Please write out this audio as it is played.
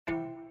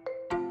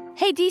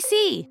Hey,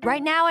 DC!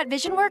 Right now at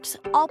VisionWorks,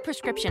 all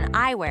prescription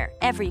eyewear,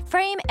 every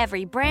frame,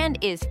 every brand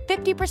is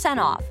 50%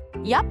 off.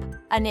 Yup,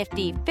 a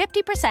nifty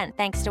 50%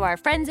 thanks to our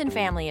friends and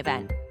family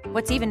event.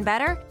 What's even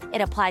better,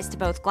 it applies to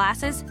both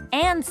glasses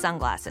and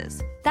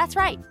sunglasses. That's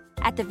right.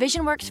 At the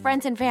VisionWorks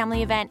Friends and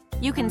Family event,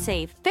 you can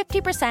save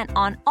 50%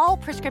 on all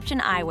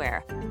prescription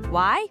eyewear.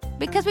 Why?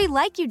 Because we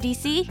like you,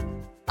 DC.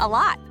 A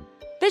lot.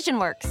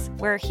 VisionWorks,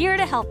 we're here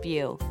to help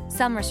you.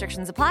 Some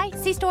restrictions apply.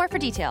 See store for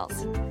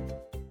details.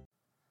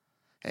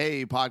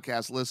 Hey,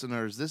 podcast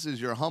listeners, this is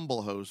your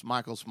humble host,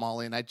 Michael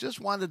Smalley, and I just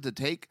wanted to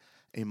take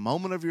a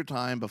moment of your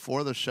time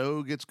before the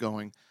show gets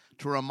going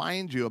to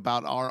remind you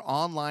about our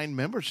online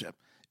membership.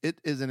 It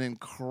is an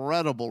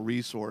incredible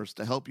resource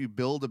to help you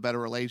build a better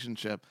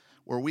relationship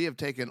where we have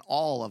taken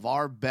all of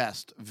our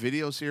best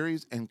video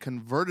series and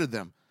converted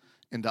them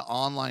into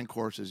online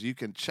courses. You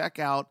can check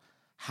out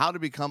how to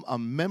become a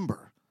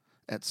member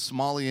at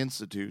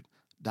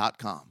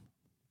smalleyinstitute.com.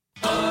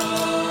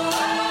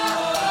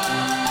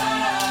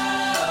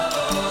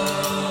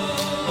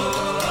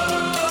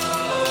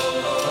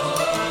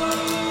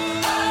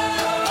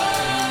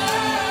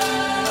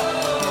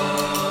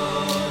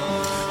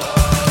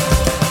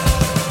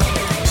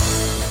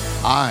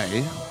 I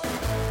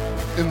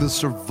am the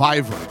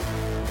survivor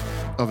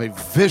of a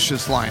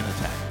vicious lion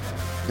attack.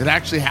 It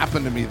actually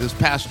happened to me this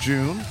past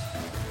June.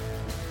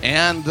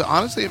 And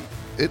honestly,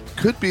 it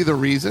could be the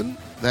reason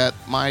that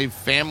my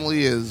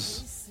family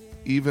is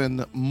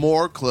even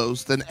more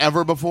close than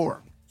ever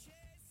before.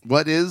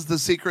 What is the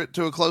secret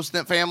to a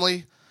close-knit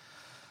family?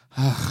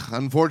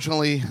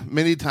 Unfortunately,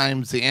 many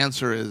times the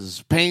answer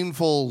is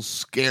painful,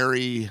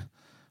 scary,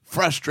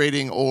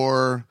 frustrating,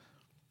 or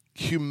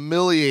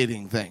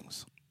humiliating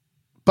things.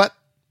 But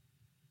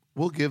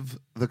we'll give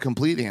the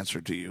complete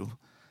answer to you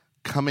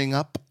coming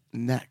up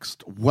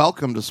next.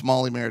 Welcome to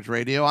Smalley Marriage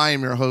Radio. I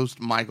am your host,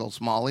 Michael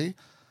Smalley,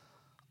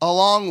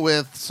 along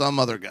with some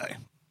other guy.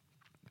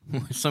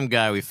 Some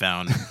guy we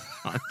found.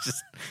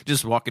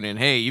 just walking in.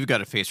 Hey, you've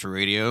got a face for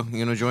radio. You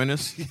going to join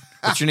us?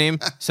 What's your name?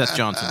 Seth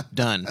Johnson.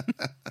 Done.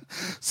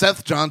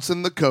 Seth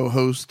Johnson, the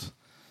co-host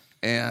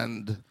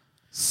and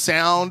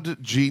sound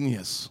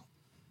genius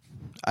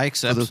I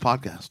accept for this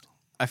podcast.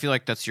 I feel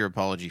like that's your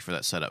apology for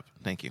that setup.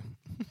 Thank you.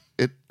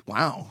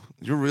 Wow,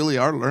 you really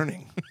are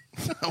learning.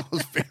 That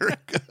was very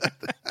good.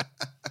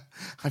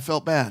 I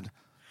felt bad.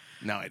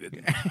 No, I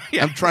didn't.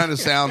 Yeah. I'm trying to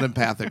sound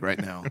empathic right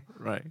now.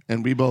 Right.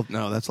 And we both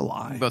know that's a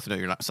lie. We both know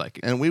you're not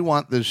psychic. And we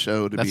want this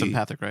show to That's be...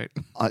 empathic, right?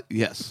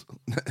 Yes.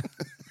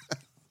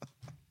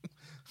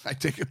 I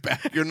take it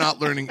back. You're not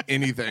learning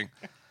anything.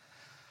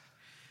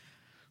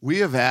 We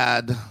have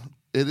had...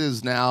 It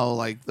is now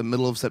like the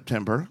middle of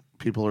September.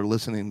 People are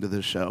listening to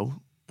this show.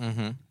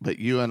 Mm-hmm. But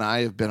you and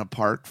I have been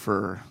apart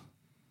for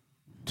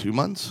 2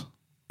 months?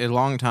 A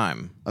long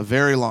time. A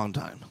very long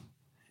time.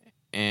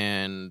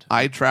 And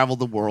I traveled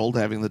the world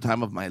having the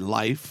time of my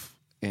life,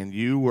 and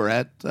you were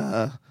at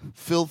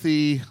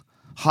filthy,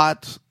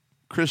 hot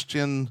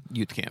Christian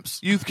youth camps.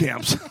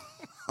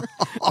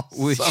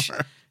 With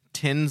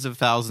tens of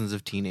thousands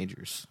of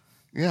teenagers.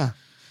 Yeah.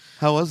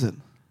 How was it?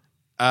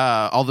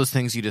 All those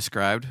things you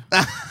described.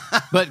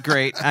 But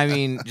great. I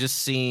mean, just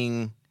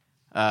seeing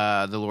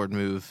the Lord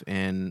move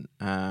in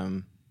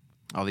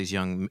all these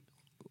young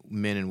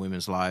men and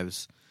women's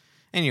lives.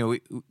 And,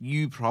 you know,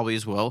 you probably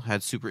as well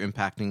had super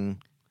impacting.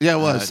 Yeah, it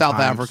was. South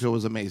times. Africa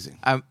was amazing.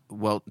 Times.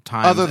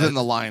 Other than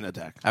the lion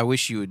attack. I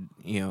wish you would,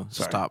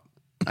 stop.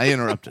 I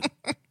interrupted.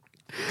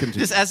 Continue.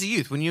 Just as a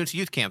youth, when you went to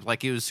youth camp,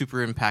 like it was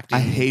super impacting.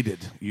 I hated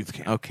youth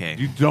camp. Okay.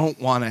 You don't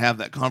want to have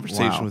that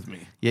conversation with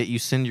me. Yet you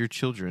send your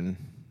children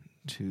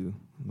to,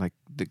 like,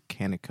 the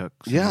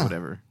Kannakuks or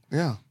whatever.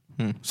 Yeah.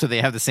 So they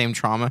have the same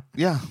trauma?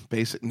 Yeah,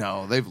 basic.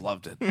 No, they've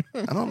loved it.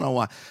 I don't know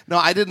why. No,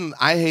 I didn't.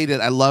 I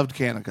hated. I loved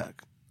Kanakuk.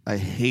 I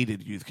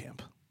hated youth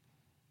camp.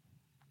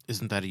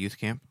 Isn't that a youth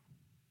camp?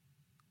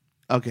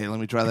 Okay, let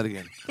me try that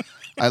again.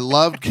 I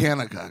loved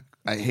Kanakuk.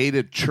 I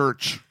hated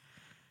church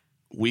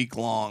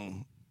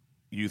week-long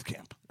youth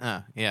camp.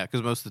 Yeah,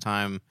 because most of the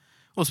time,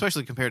 well,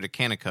 especially compared to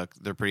Kanakuk,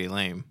 they're pretty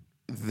lame.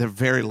 They're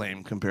very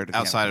lame compared to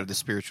outside Kanakuk. of the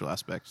spiritual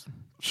aspects.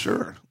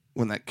 Sure.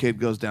 When that kid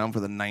goes down for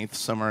the 9th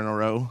summer in a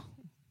row.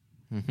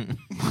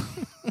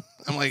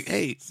 I'm like,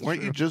 hey,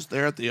 weren't you just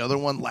there at the other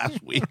one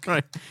last week?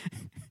 Right.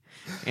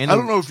 I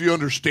don't know if you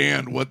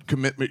understand what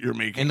commitment you're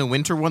making. In the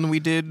winter one we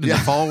did, the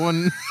fall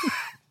one.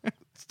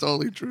 It's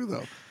totally true,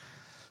 though.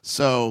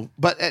 So,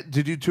 but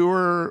did you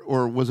tour,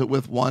 or was it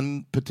with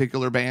one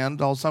particular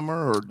band all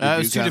summer? Or did it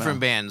was two different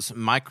bands.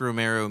 Mike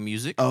Romero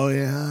Music. Oh,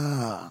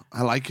 yeah.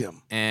 I like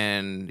him.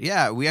 And,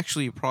 yeah, we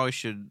actually probably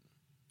should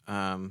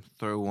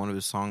throw one of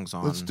his songs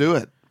on. Let's do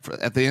it.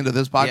 At the end of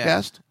this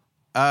podcast?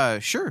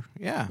 Sure,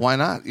 yeah. Why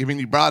not? I mean,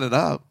 you brought it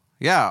up.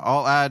 Yeah,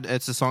 I'll add,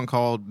 it's a song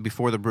called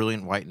Before the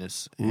Brilliant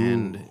Whiteness,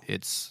 and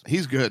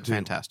he's good, too.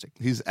 Fantastic.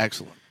 He's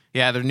excellent.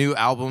 Yeah, their new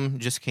album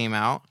just came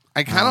out.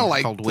 I kind of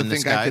like to Win the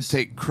think I could Skies.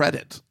 take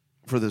credit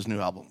for this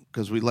new album,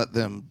 because we let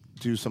them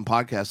do some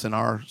podcasts in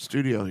our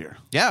studio here.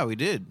 Yeah, we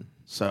did.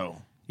 So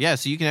Yeah,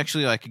 so you can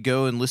actually like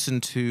go and listen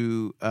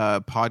to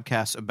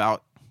podcasts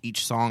about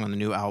each song on the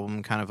new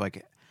album, kind of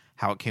like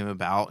how it came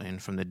about,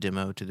 and from the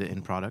demo to the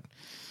end product.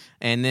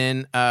 And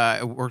then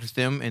I worked with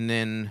them, and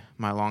then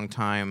my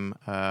longtime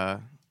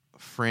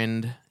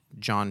friend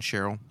John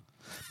Sherrill.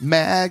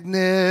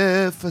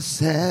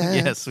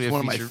 Magnificent. Yes, we have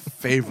one of my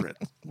favorite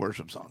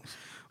worship songs.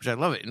 Which I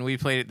love it, and we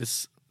played it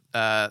this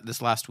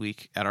last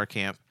week at our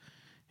camp,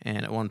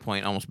 and at one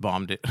point almost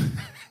bombed it.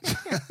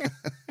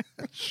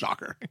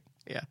 Shocker.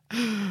 Yeah,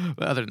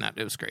 but other than that,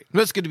 it was great.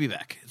 But it's good to be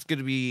back. It's good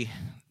to be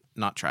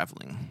not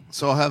traveling.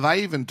 So have I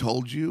even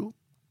told you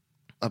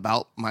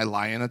about my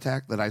lion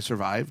attack that I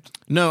survived?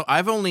 No,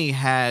 I've only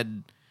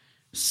had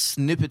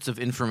snippets of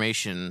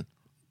information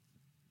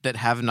that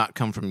have not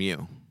come from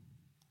you.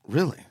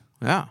 Really?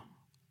 Yeah.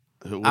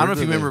 Where I don't know if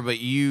did you remember, but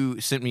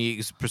you sent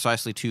me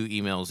precisely 2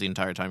 emails the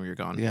entire time you were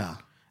gone. Yeah.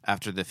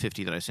 After the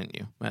 50 that I sent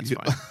you. That's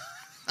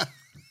fine.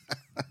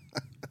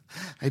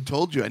 I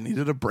told you I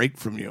needed a break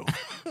from you.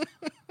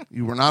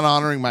 You were not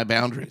honoring my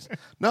boundaries.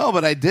 No,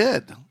 but I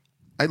did.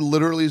 I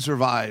literally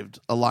survived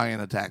a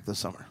lion attack this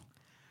summer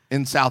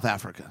in South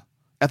Africa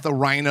at the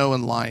Rhino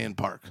and Lion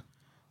Park.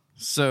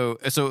 So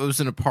it was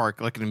in a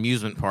park, like an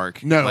amusement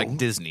park, No. like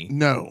Disney.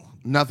 No,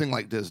 nothing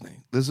like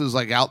Disney. This is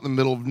like out in the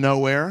middle of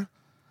nowhere.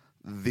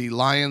 The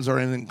lions are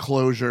in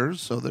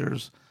enclosures, so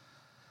there's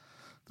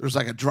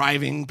like a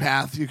driving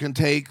path you can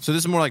take. So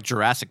this is more like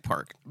Jurassic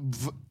Park.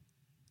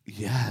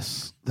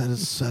 Yes, that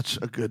is such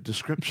a good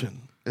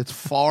description. It's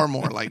far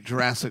more like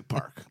Jurassic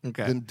Park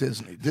than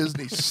Disney.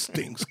 Disney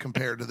stinks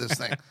compared to this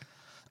thing.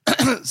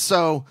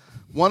 So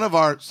one of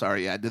our...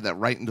 Sorry, I did that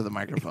right into the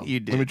microphone. You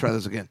did. Let me try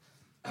this again.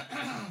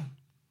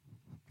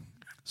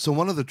 So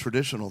one of the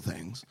traditional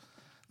things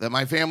that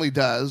my family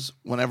does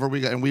whenever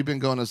we go... And we've been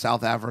going to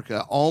South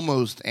Africa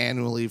almost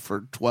annually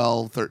for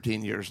 12,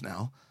 13 years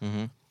now.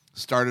 Mm-hmm.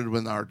 Started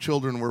when our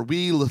children were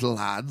wee little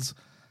lads.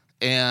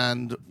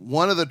 And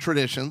one of the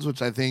traditions,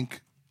 which I think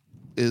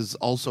is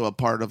also a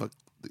part of a...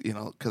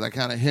 because I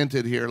kind of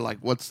hinted here, like,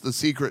 what's the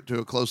secret to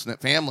a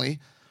close-knit family?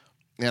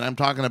 And I'm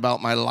talking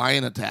about my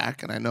lion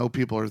attack, and I know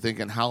people are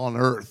thinking, how on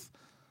earth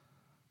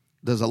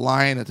does a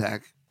lion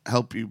attack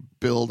help you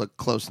build a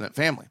close-knit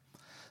family?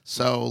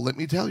 So let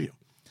me tell you.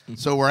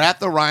 So we're at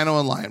the Rhino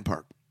and Lion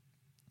Park,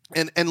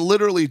 and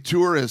literally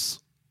tourists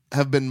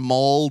have been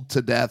mauled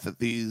to death at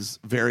these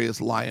various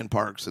lion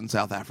parks in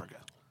South Africa.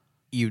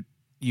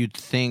 You'd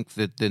think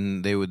that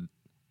then they would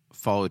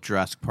follow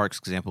Jurassic Park's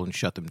example and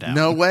shut them down.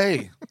 No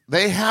way.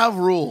 They have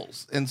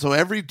rules. And so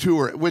every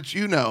tour, which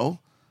the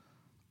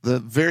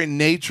very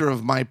nature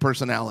of my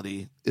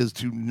personality is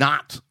to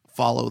not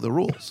follow the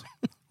rules.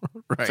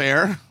 Right.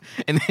 Fair?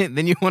 And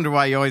then you wonder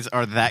why you always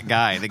are that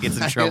guy that gets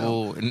in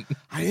trouble.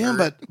 I am,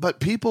 but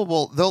people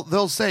will,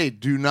 they'll say,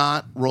 do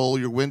not roll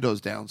your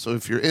windows down. So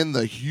if you're in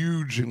the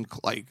huge and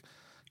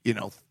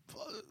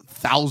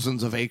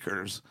thousands of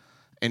acres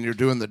and you're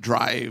doing the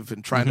drive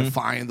and trying to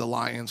find the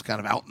lions kind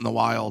of out in the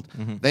wild,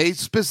 they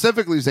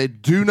specifically say,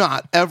 do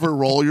not ever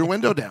roll your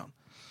window down.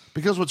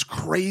 Because what's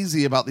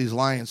crazy about these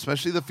lions,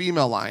 especially the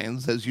female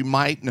lions, as you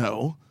might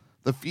know,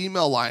 the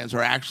female lions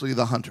are actually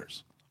the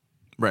hunters.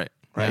 Right.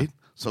 Right? Yeah.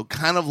 So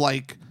kind of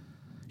like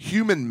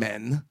human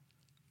men,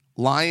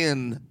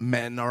 lion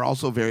men are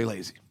also very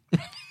lazy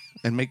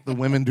and make the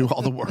women do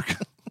all the work.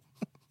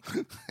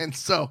 And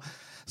so,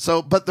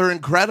 but they're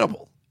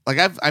incredible. Like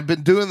I've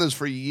been doing this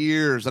for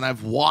years, and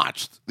I've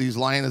watched these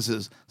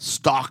lionesses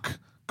stalk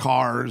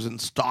cars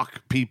and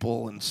stalk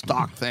people and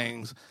stalk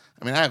things.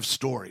 I mean, I have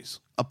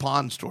stories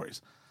upon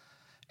stories.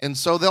 And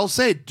so they'll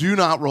say, do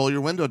not roll your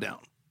window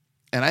down.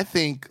 And I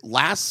think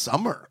last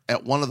summer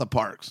at one of the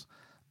parks,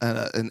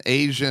 an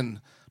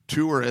Asian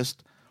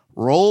tourist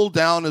rolled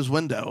down his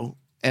window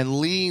and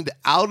leaned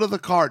out of the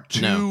car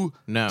to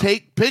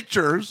take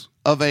pictures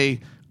of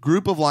a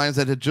group of lions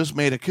that had just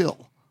made a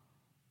kill.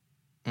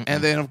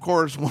 And then, of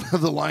course, one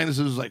of the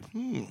lionesses was like,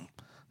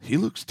 he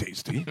looks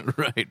tasty.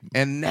 Right.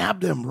 And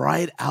nabbed him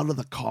right out of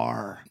the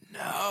car.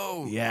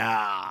 No.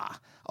 Yeah.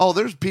 Oh,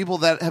 there's people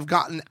that have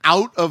gotten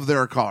out of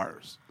their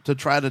cars to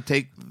try to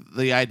take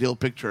the ideal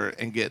picture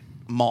and get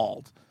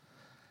mauled.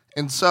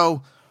 And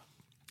so,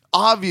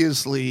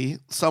 obviously,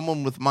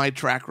 someone with my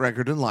track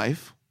record in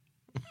life,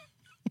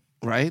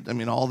 right? I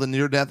mean, all the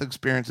near-death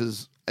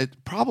experiences,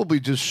 it probably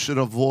just should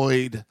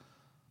avoid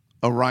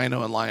a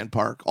Rhino and Lion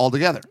Park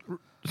altogether.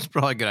 It's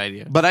probably a good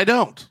idea. But I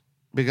don't,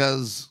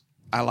 because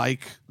I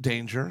like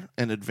danger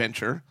and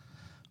adventure.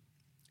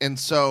 And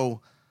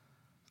so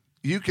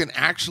you can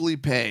actually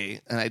pay,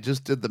 and I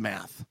just did the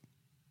math.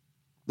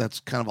 That's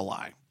kind of a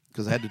lie,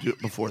 because I had to do it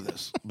before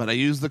this. But I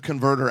used the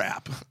Converter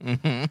app.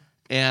 Mm-hmm.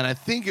 And I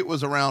think it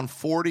was around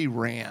 40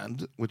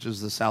 Rand, which is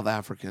the South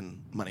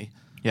African money.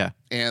 Yeah.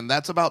 And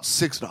that's about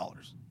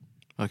 $6.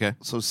 Okay.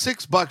 So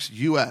 $6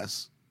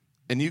 US,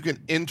 and you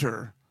can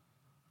enter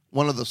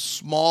one of the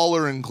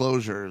smaller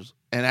enclosures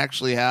and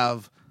actually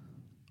have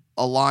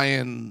a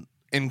lion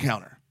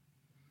encounter.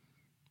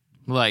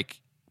 Like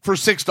for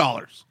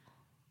 $6.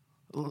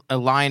 a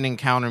lion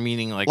encounter,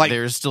 meaning like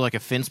there's still like a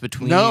fence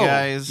between you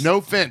guys?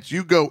 No fence.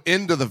 You go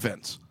into the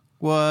fence.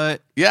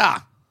 What? Yeah.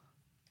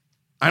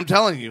 I'm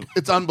telling you,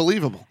 it's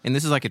unbelievable. And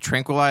this is like a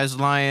tranquilized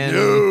lion.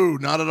 No,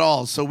 not at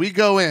all. So we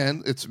go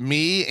in. It's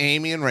me,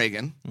 Amy, and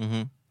Reagan.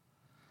 Mm-hmm.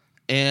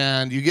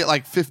 And you get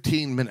like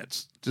 15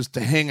 minutes just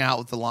to hang out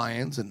with the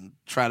lions and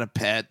try to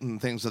pet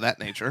and things of that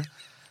nature.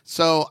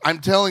 So I'm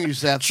telling you,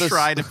 Seth.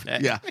 Try to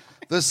pet. Yeah.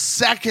 The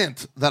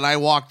second that I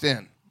walked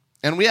in,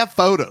 and we have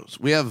photos.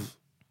 We have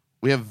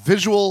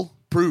visual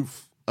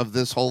proof of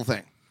this whole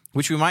thing.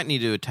 Which we might need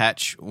to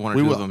attach one or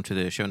We two will. of them to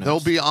the show notes. They'll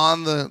be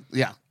on the,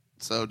 yeah.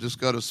 So just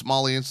go to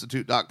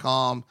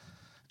smalleyinstitute.com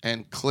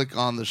and click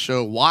on the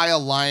show Why a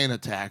Lion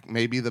Attack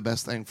may be the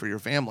best thing for your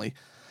family.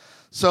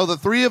 So the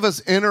three of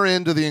us enter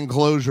into the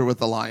enclosure with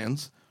the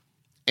lions,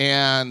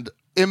 and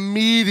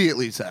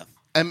immediately, Seth,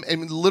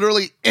 and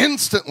literally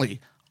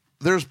instantly,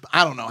 there's,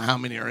 I don't know how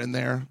many are in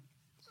there.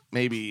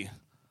 Maybe,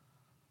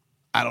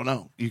 I don't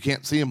know. You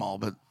can't see them all,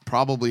 but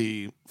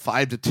probably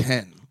 5 to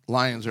 10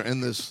 lions are in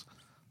this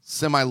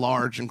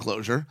semi-large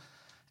enclosure.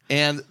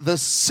 And the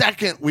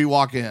second we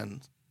walk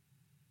in,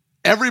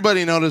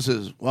 everybody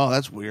notices, well,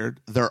 that's weird.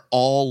 They're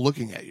all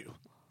looking at you.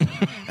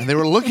 And they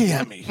were looking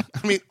at me.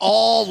 I mean,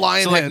 all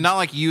lion So like heads. not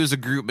like you as a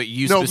group, but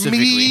you No, specifically.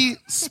 me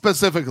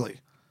specifically.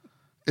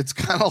 It's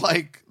kind of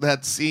like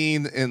that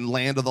scene in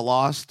Land of the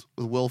Lost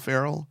with Will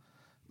Ferrell.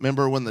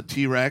 Remember when the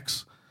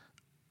T-Rex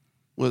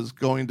was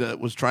trying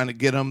to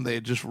get him? They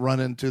had just run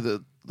into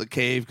the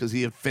cave because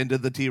he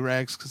offended the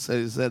T-Rex because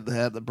he said they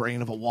had the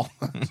brain of a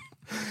walnut.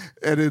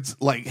 And it's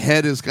like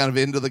head is kind of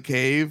into the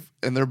cave,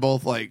 and they're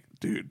both like,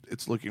 dude,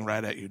 it's looking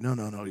right at you.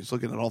 No, he's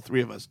looking at all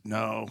three of us.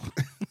 No.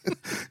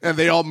 And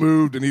they all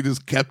moved, and he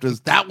just kept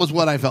us. That was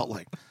what I felt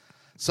like.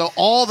 So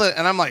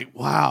and I'm like,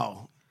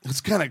 wow,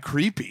 it's kind of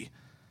creepy.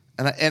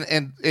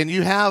 And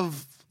you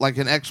have like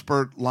an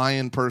expert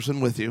lion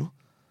person with you.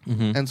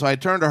 Mm-hmm. And so I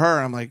turned to her,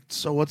 and I'm like,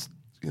 so what's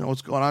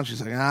going on?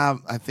 She's like,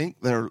 I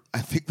think they're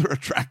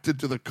attracted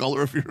to the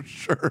color of your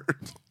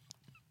shirt.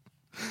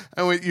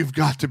 I went, you've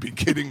got to be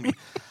kidding me.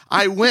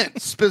 I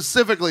went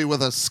specifically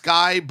with a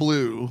sky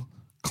blue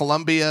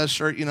Columbia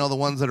shirt, the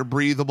ones that are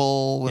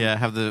breathable. Yeah,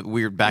 have the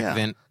weird back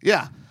vent.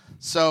 Yeah.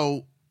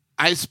 So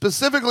I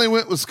specifically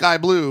went with sky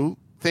blue,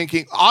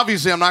 thinking,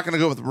 obviously I'm not going to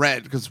go with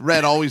red because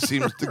red always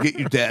seems to get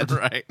you dead.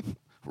 Right.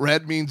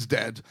 Red means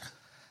dead.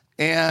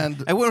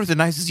 And I went with a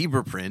nice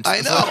zebra print.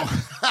 I know.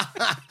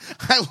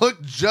 I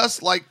look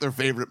just like their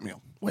favorite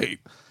meal. Wait.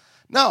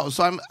 No,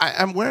 so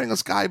I'm wearing a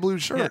sky blue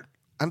shirt. Yeah.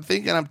 I'm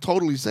thinking I'm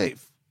totally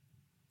safe.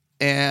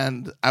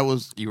 And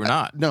You were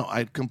not. No,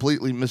 I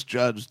completely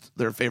misjudged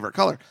their favorite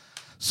color.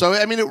 So,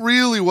 I mean,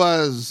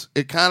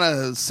 it kind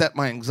of set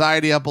my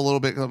anxiety up a little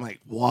bit. 'Cause I'm like,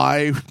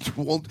 why?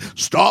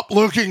 Stop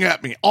looking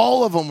at me.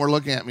 All of them were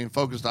looking at me and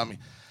focused on me.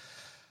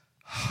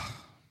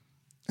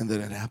 And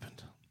then it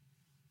happened.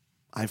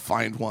 I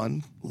find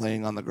one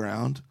laying on the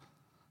ground.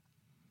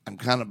 I'm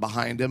kind of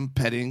behind him,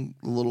 petting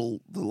the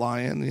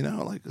lion,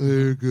 like,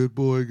 hey, good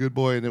boy.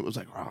 And it was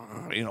like,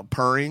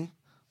 purring.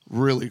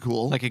 Really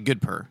cool. Like a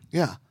good purr.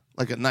 Yeah.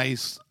 Like a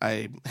nice,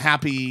 I'm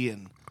happy,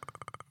 and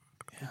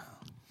yeah,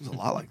 it was a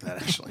lot like that,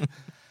 actually.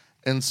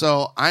 And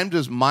so I'm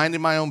just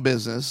minding my own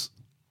business.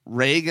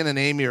 Reagan and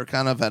Amy are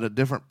kind of at a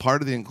different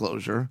part of the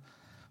enclosure.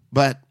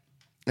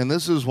 And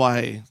this is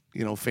why,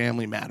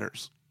 family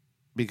matters.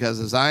 Because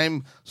as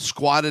I'm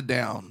squatted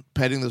down,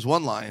 petting this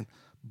one lion,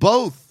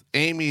 both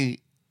Amy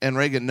and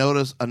Reagan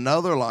notice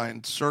another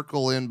lion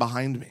circle in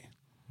behind me.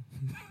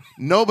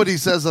 Nobody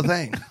says a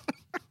thing.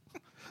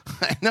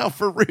 I know,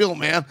 for real,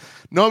 man.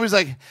 Nobody's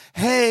like,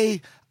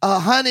 hey,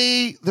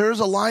 honey, there's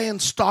a lion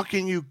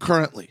stalking you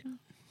currently.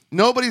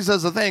 Nobody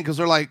says a thing because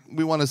they're like,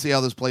 we want to see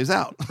how this plays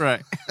out.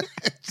 Right.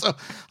 So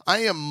I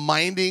am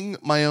minding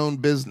my own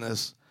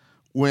business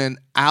when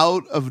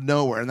out of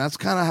nowhere, and that's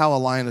kind of how a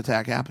lion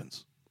attack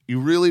happens. You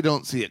really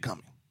don't see it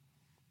coming.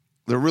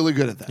 They're really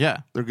good at that.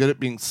 Yeah. They're good at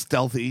being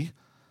stealthy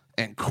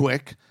and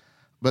quick.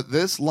 But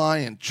this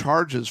lion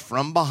charges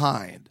from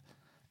behind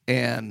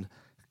and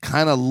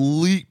kind of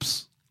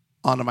leaps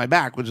onto my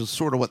back, which is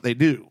sort of what they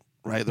do,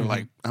 right? They're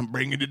like, I'm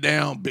bringing you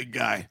down, big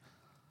guy.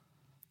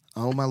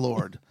 Oh, my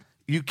Lord.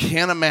 You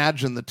can't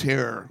imagine the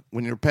terror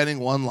when you're petting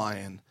one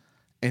lion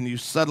and you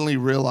suddenly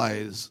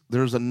realize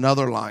there's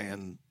another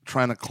lion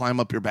trying to climb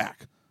up your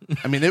back.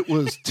 I mean, it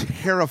was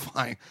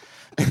terrifying.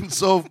 And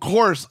so, of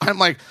course, I'm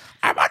like,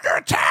 I'm under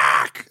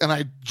attack. And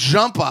I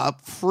jump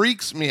up,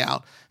 freaks me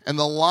out. And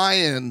the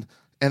lion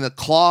and the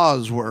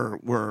claws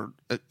were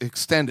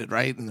extended,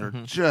 right? And they're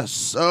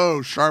just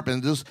so sharp,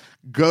 and just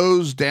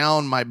goes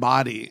down my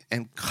body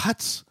and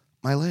cuts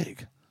my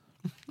leg.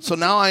 So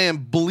now I am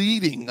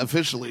bleeding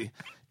officially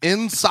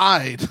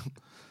inside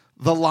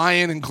the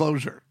lion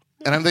enclosure.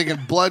 And I'm thinking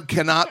blood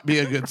cannot be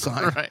a good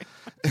sign. Right.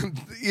 And,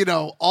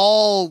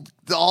 all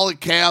the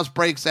chaos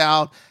breaks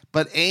out,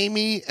 but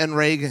Amy and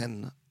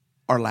Reagan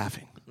are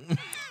laughing.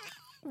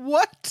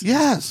 What?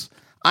 Yes.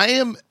 I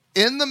am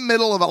in the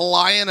middle of a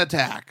lion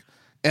attack,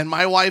 and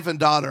my wife and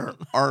daughter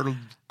are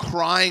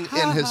crying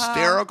in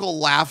hysterical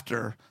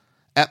laughter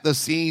at the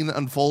scene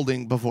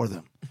unfolding before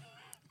them.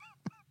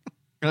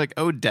 You're like,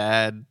 oh,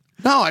 Dad.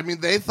 No, I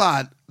mean, they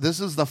thought this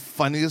is the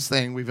funniest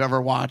thing we've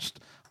ever watched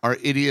our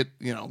idiot,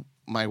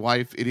 my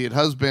wife, idiot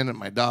husband, and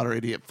my daughter,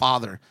 idiot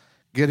father,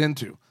 get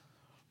into.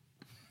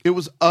 It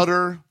was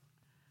utter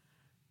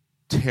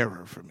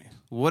terror for me.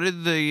 What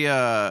did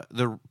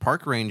the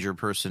park ranger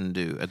person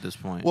do at this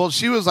point? Well,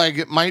 she was like,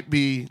 it might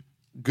be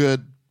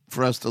good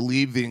for us to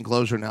leave the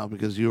enclosure now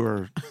because you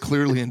are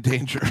clearly in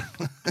danger.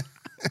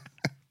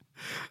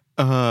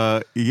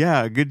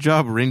 Yeah, good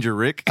job, Ranger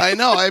Rick. I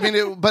know. I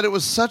mean, but it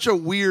was such a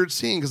weird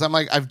scene because I'm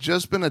like, I've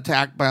just been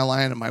attacked by a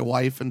lion, and my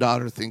wife and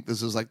daughter think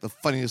this is like the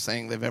funniest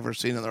thing they've ever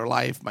seen in their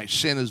life. My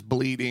shin is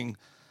bleeding.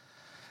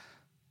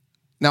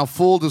 Now,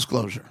 full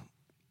disclosure.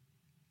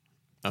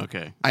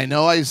 Okay. I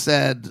know I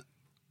said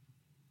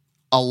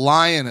a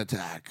lion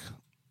attack.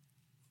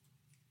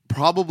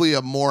 Probably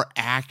a more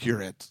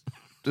accurate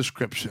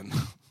description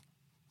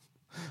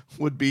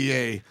would be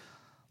a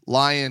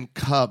lion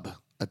cub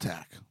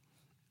attack.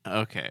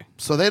 Okay.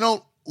 So they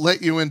don't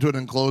let you into an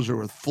enclosure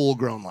with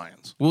full-grown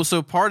lions. Well,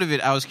 so part of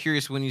it, I was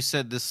curious when you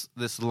said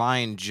this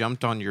lion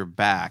jumped on your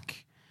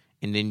back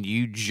and then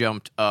you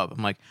jumped up.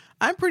 I'm like,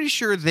 I'm pretty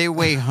sure they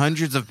weigh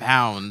hundreds of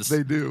pounds.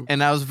 They do.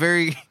 And I was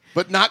very...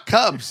 But not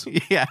cubs.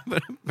 Yeah,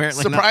 but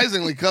apparently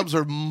Surprisingly, cubs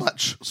are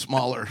much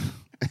smaller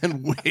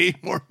and way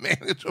more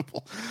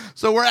manageable.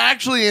 So we're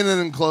actually in an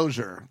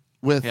enclosure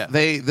with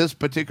this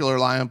particular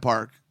lion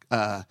park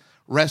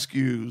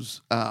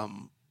rescues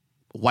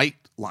white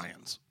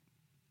lions.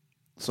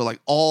 So like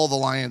all the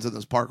lions in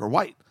this park are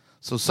white.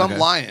 So some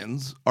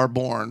lions are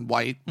born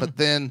white, but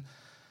then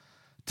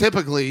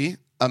typically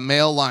a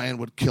male lion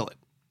would kill it.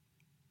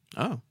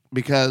 Oh.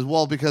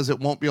 Because it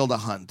won't be able to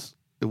hunt.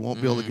 It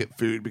won't be able to get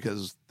food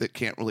because it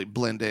can't really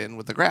blend in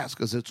with the grass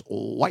because it's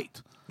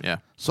white. Yeah.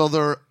 So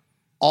there are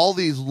all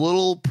these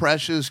little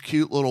precious,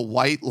 cute little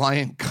white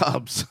lion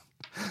cubs.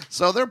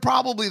 So they're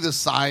probably the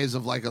size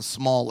of like a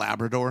small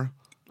Labrador.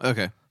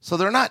 Okay. So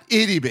they're not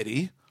itty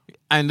bitty.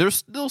 And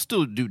they'll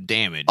still do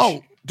damage.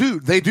 Oh,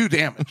 dude, they do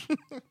damage.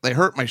 They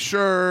hurt my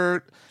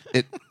shirt.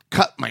 It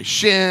cut my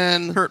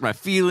shin. Hurt my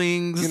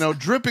feelings.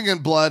 Dripping in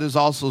blood is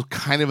also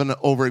kind of an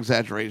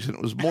over-exaggeration.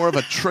 It was more of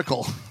a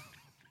trickle.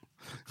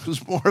 It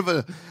was more of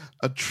a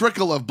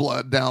trickle of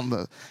blood down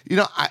the...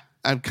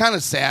 I'm kind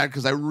of sad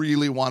because I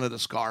really wanted a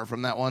scar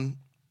from that one.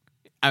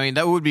 I mean,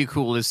 that would be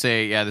cool to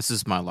say, yeah, this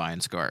is my lion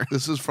scar.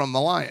 This is from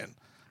the lion.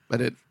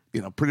 But it,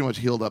 pretty much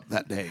healed up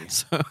that day.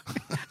 So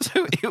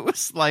it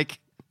was like...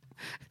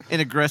 an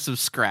aggressive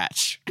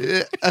scratch.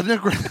 That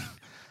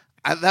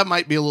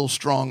might be a little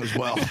strong as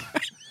well.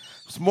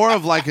 It's more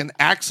of like an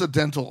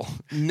accidental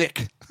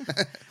nick.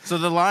 So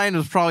the lion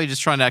was probably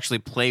just trying to actually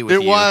play with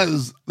you. It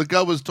was. The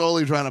cub was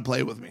totally trying to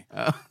play with me.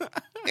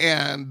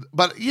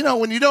 But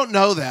when you don't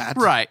know that.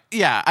 Right.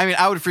 Yeah. I mean,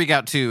 I would freak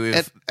out too.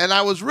 And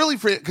I was really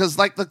freaked because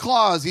like the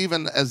claws,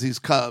 even as these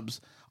cubs,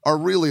 are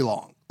really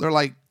long. They're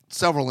like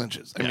several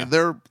inches. I mean,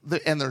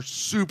 they're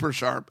super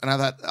sharp. And I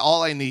thought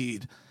all I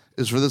need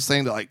is for this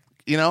thing to like,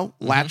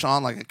 latch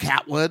on like a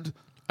cat would,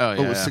 but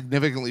with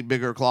significantly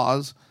bigger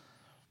claws.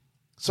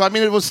 So, I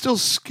mean, it was still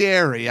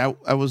scary.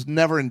 I was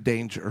never in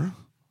danger,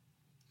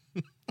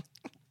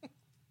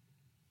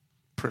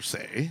 per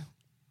se.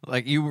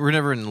 Like, you were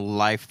never in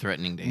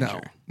life-threatening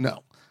danger.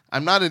 No.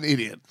 I'm not an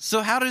idiot.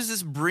 So how does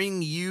this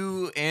bring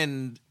you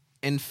and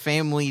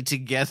family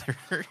together?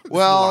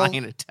 Well,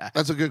 lion attack?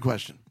 That's a good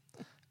question.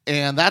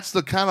 And that's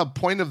the kind of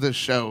point of this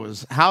show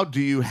is how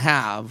do you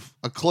have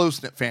a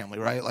close-knit family,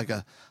 right? Like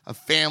a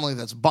family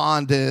that's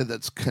bonded,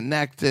 that's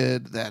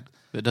connected, that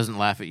doesn't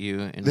laugh at you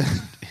and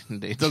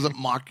doesn't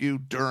mock you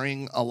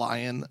during a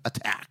lion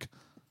attack.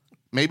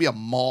 Maybe a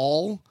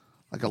maul,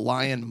 like a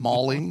lion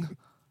mauling.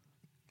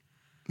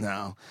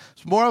 No.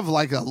 It's more of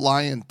like a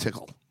lion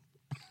tickle.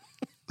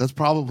 That's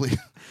probably...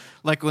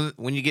 Like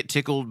when you get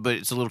tickled, but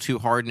it's a little too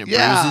hard and it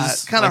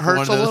bruises. It kind of like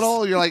hurts a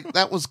little. You're like,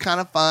 that was kind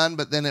of fun,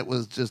 but then it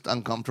was just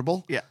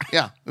uncomfortable. Yeah.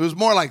 Yeah. It was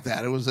more like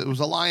that. It was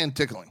a lion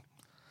tickling.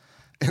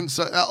 And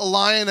so a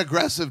lion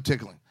aggressive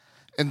tickling.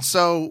 And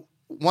so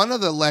one of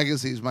the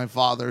legacies, my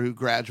father, who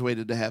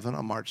graduated to heaven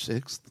on March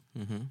 6th,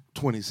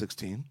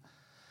 2016,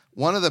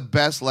 one of the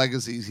best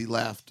legacies he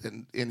left,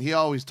 and he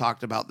always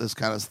talked about this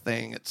kind of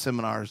thing at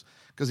seminars,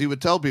 because he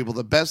would tell people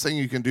the best thing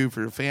you can do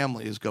for your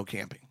family is go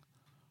camping.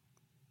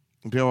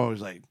 And people are always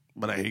like,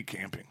 but I hate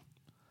camping.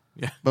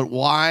 Yeah. But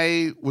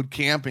why would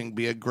camping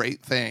be a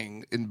great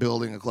thing in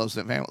building a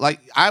close-knit family?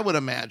 Like, I would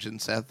imagine,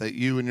 Seth, that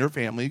you and your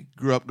family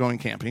grew up going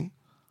camping.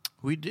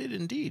 We did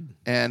indeed.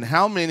 And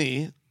how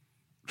many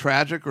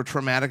tragic or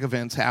traumatic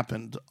events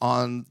happened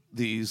on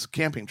these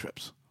camping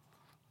trips?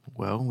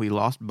 Well, we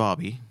lost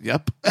Bobby.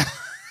 Yep.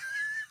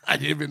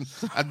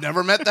 I've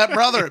never met that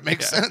brother. It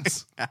makes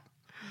sense.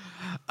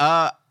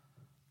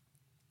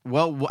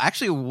 Well,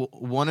 actually,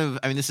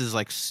 this is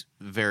like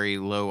very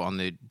low on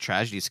the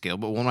tragedy scale,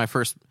 but one of my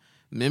first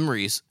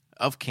memories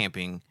of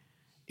camping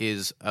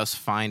is us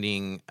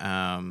finding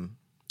a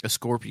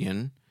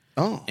scorpion.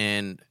 Oh.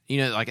 And,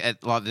 like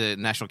at a lot of the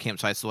national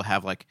campsites, they'll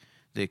have like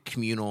the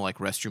communal like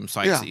restroom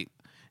sites. Yeah.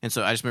 And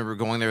so I just remember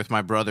going there with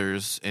my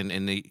brothers, and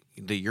in the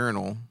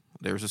urinal,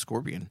 there was a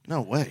scorpion.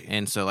 No way.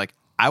 And so like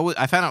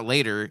I found out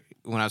later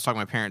when I was talking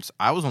to my parents,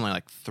 I was only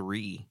like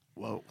 3.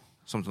 Whoa.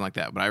 Something like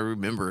that. But I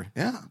remember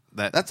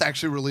that's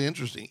actually really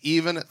interesting.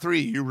 Even at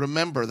 3, you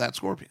remember that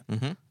scorpion.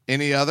 Mm-hmm.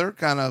 Any other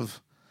kind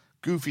of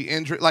goofy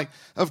injury? Like,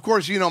 of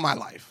course, you know my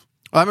life.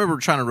 Well, I remember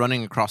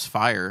running across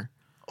fire.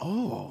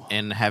 Oh.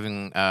 And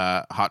having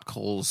hot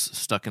coals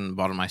stuck in the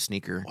bottom of my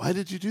sneaker. Why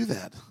did you do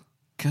that?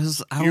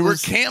 Because you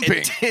was were camping.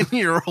 A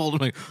 10-year-old. I'm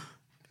like,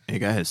 hey,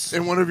 guys.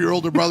 And one of your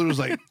older brothers was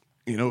like,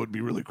 you know, it would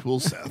be really cool,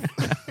 Seth.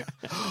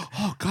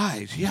 Oh,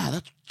 guys, yeah,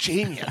 that's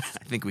genius.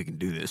 I think we can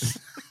do this.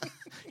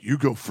 You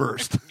go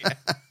first.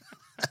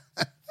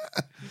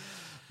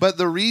 But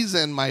the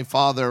reason my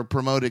father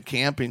promoted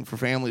camping for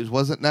families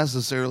wasn't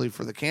necessarily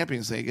for the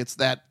camping's sake. It's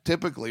that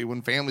typically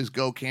when families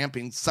go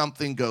camping,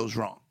 something goes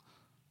wrong.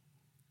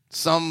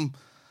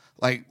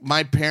 Like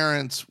my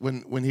parents,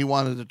 when he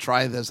wanted to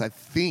try this, I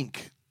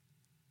think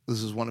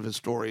this is one of his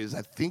stories.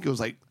 I think it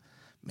was like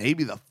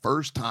maybe the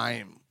first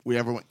time we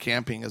ever went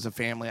camping as a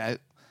family.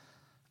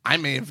 I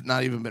may have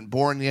not even been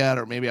born yet,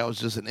 or maybe I was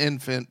just an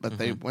infant, but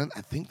they went,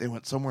 I think they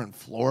went somewhere in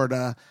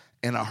Florida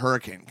and a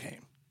hurricane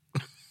came.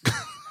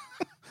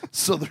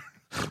 So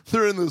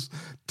they're in this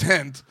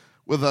tent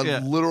with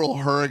a literal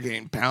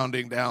hurricane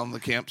pounding down the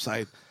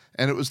campsite.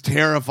 And it was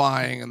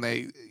terrifying, and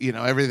they,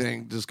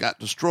 everything just got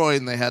destroyed,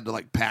 and they had to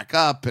like pack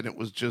up, and it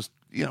was just,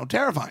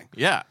 terrifying.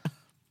 Yeah.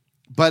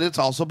 But it's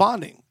also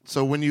bonding.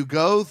 So when you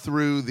go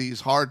through these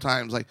hard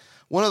times, like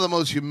one of the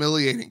most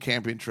humiliating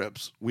camping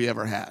trips we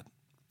ever had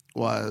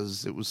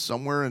was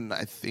somewhere in,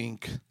 I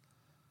think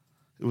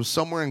it was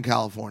somewhere in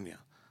California.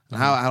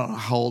 And I don't know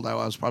how old I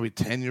was, probably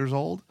 10 years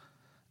old.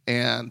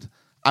 And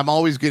I'm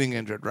always getting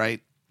injured,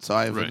 right? So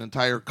I have an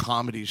entire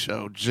comedy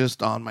show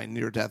just on my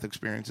near-death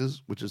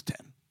experiences, which is 10.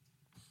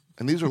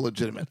 And these are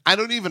legitimate. I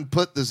don't even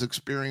put this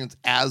experience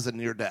as a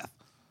near-death.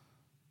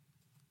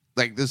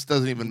 Like, this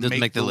doesn't even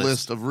make the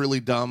list of really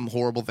dumb,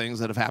 horrible things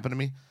that have happened to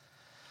me.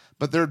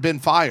 But there had been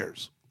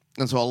fires.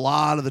 And so a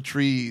lot of the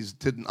trees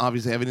didn't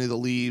obviously have any of the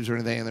leaves or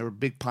anything. And there were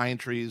big pine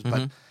trees.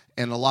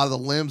 And a lot of the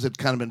limbs had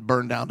kind of been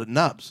burned down to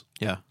nubs.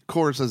 Yeah. Of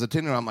course, as a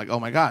 10-year-old, I'm like, oh,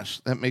 my gosh,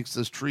 that makes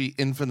this tree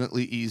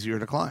infinitely easier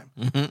to climb.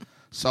 Mm-hmm.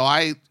 So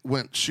I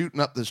went shooting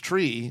up this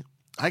tree.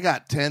 I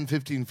got 10,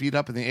 15 feet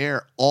up in the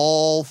air.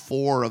 All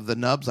 4 of the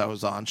nubs I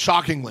was on,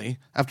 shockingly,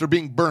 after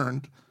being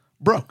burned,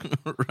 broke.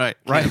 Right.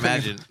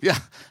 Imagine. Yeah.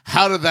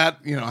 How did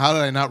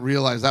I not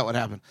realize that would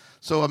happen?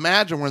 So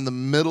imagine we're in the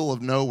middle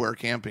of nowhere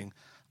camping.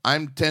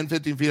 I'm 10,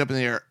 15 feet up in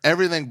the air.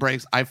 Everything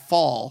breaks. I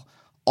fall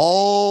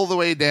all the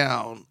way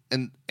down.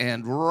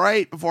 And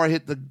right before I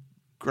hit the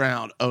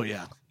ground, oh,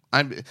 yeah.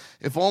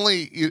 If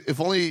only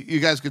you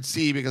guys could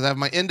see, because I have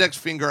my index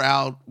finger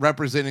out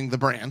representing the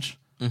branch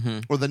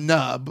or the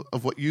nub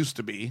of what used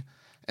to be,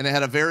 and it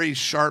had a very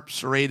sharp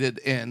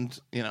serrated end,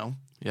 kind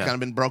of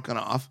been broken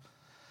off.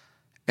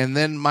 And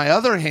then my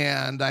other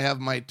hand, I have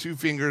my 2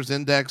 fingers,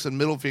 index and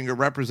middle finger,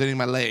 representing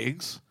my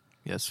legs.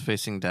 Yes,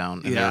 facing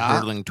down, and they're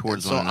hurtling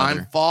towards one another. So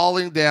I'm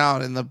falling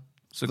down, and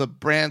the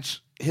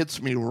branch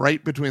hits me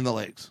right between the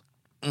legs.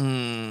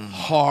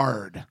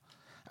 Hard.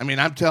 I mean,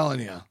 I'm telling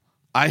you.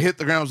 I hit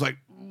the ground, I was like,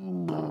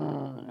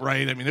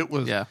 right? I mean,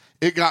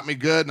 it got me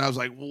good, and I was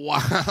like,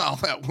 wow,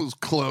 that was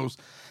close.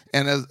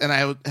 And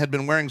I had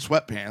been wearing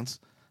sweatpants,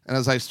 and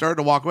as I started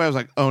to walk away, I was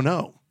like, oh,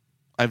 no,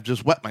 I've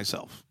just wet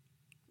myself.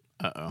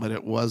 Uh-oh. But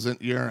it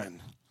wasn't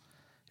urine.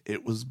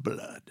 It was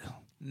blood.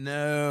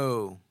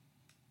 No.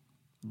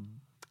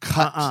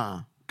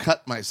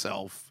 Cut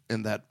myself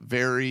in that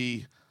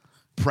very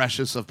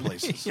precious of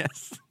places.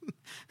 Yes.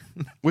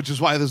 Which is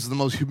why this is the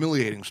most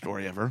humiliating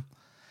story ever.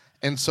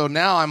 And so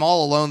now I'm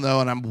all alone,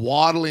 though, and I'm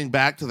waddling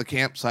back to the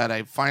campsite.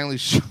 I finally,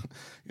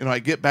 I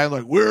get back,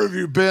 like, where have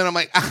you been? I'm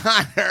like,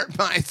 I hurt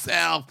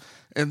myself.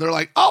 And they're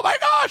like, oh, my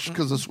gosh,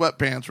 because the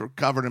sweatpants were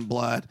covered in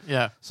blood.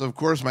 Yeah. So, of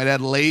course, my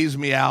dad lays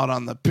me out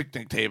on the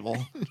picnic table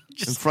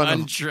in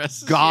front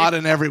of God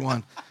and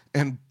everyone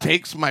and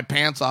takes my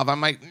pants off. I'm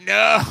like,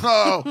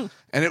 no.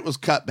 And it was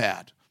cut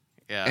bad.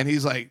 Yeah. And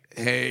he's like,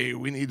 hey,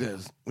 we need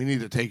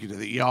to take you to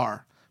the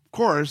ER. Of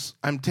course,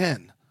 I'm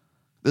 10.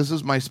 This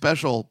is my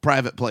special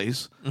private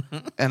place,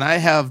 and I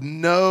have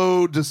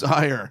no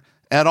desire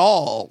at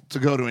all to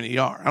go to an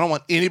ER. I don't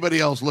want anybody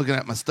else looking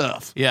at my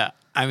stuff. Yeah.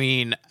 I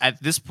mean,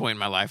 at this point in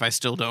my life, I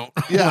still don't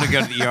want to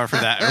go to the ER for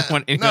that or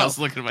want anyone else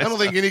looking at my stuff. I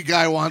don't think any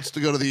guy wants to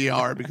go to the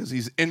ER because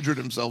he's injured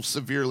himself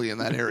severely in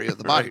that area of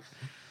the body.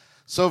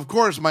 So, of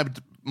course, my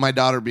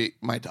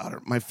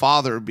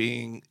father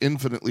being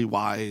infinitely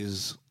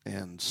wise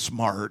and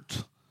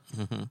smart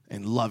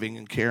and loving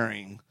and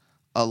caring,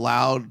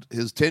 allowed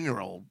his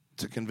 10-year-old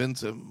to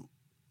convince him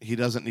he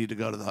doesn't need to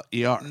go to the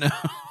ER. No.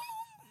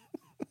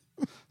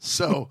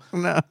 So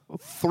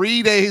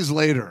 3 days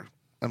later,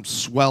 I'm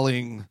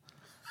swelling.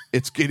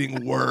 It's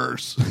getting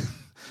worse.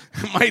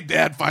 My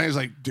dad finally is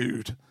like,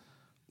 dude,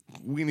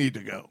 we need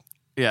to go.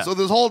 Yeah. So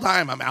this whole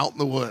time I'm out in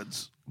the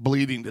woods,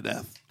 bleeding to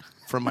death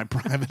from my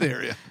private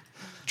area.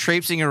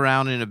 traipsing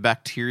around in a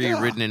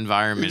bacteria-ridden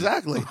environment.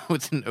 Exactly.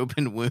 With an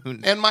open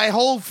wound. And my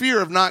whole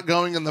fear of not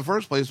going in the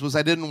first place was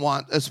I didn't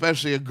want,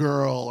 especially a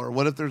girl, or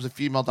what if there's a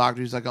female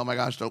doctor? He's like, oh my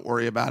gosh, don't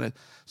worry about it.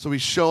 So we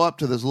show up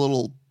to this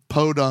little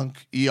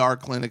podunk ER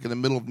clinic in the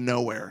middle of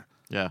nowhere.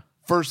 Yeah.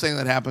 First thing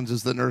that happens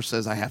is the nurse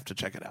says, I have to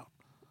check it out.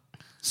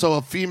 So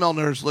a female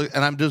nurse,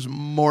 and I'm just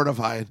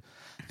mortified.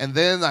 And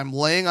then I'm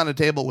laying on a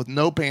table with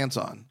no pants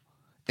on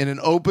in an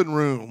open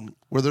room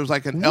where there's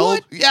like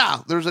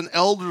there's an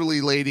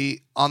elderly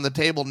lady on the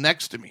table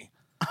next to me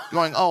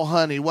going, oh,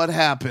 honey, what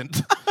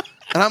happened?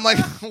 And I'm like,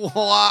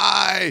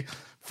 why?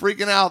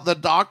 Freaking out. The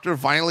doctor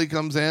finally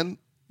comes in.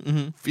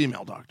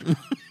 Female doctor.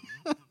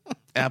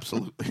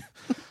 Absolutely.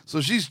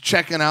 So she's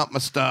checking out my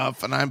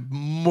stuff, and I'm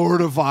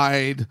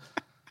mortified.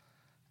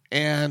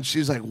 And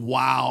she's like,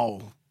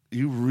 wow,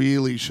 you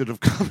really should have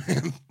come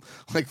in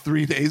like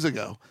 3 days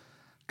ago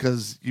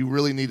because you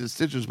really needed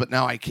stitches, but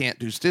now I can't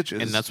do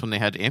stitches. And that's when they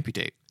had to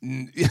amputate.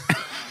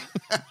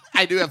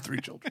 I do have 3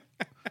 children.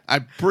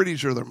 I'm pretty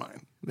sure they're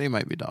mine. They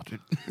might be doctored.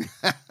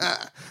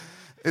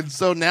 And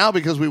so now,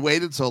 because we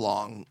waited so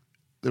long,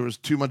 there was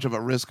too much of a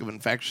risk of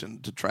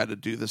infection to try to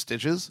do the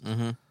stitches.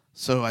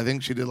 So I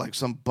think she did like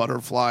some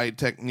butterfly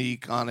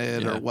technique on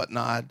it or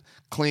whatnot,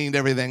 cleaned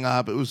everything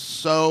up. It was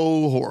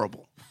so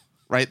horrible,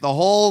 right? The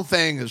whole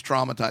thing is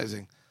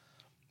traumatizing.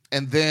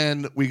 And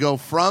then we go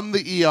from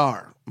the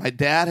ER. My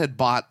dad had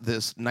bought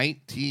this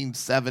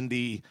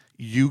 1970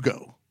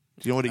 Yugo.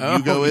 Do you know what a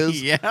Yugo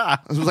is? Yeah.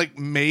 It was like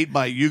made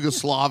by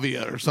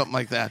Yugoslavia or something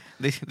like that.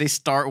 They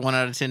start 1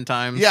 out of 10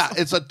 times. Yeah,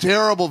 it's a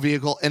terrible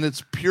vehicle, and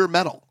it's pure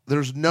metal.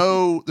 There's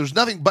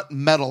nothing but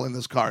metal in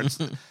this car.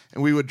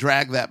 And we would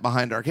drag that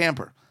behind our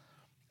camper.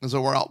 And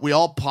so we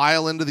all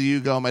pile into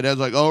the Yugo. My dad's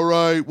like, all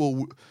right,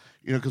 well,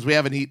 because we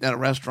haven't eaten at a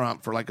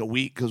restaurant for like a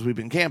week because we've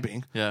been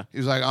camping. Yeah.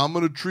 He's like, I'm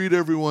going to treat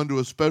everyone to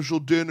a special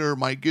dinner.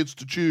 Mike gets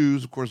to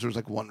choose. Of course, there's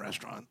like one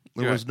restaurant.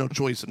 There was no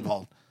choice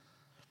involved.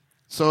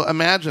 So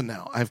imagine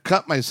now, I've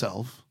cut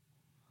myself.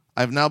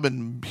 I've now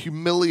been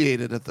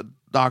humiliated at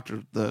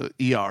the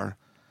ER.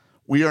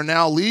 We are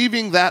now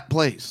leaving that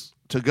place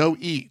to go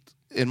eat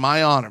in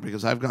my honor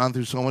because I've gone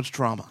through so much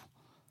trauma.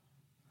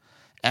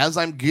 As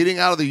I'm getting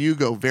out of the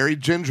Yugo very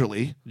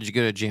gingerly. Did you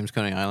go to James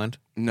Coney Island?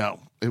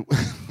 No.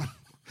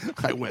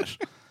 I wish.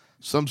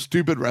 Some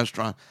stupid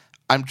restaurant.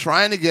 I'm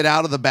trying to get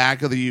out of the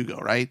back of the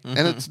Yugo, right?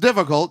 And it's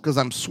difficult because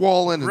I'm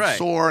swollen and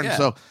sore. And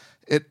so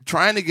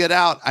trying to get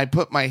out, I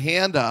put my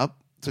hand up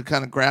to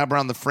kind of grab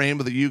around the frame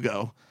of the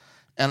Yugo.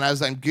 And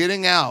as I'm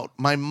getting out,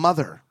 my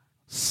mother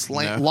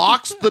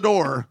locks the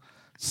door,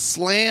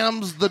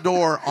 slams the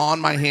door on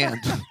my hand.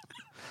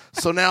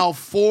 So now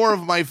 4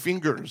 of my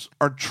fingers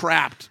are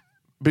trapped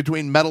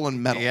between metal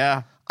and metal.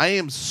 Yeah. I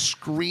am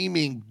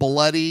screaming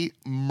bloody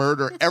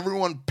murder.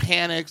 Everyone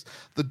panics.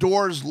 The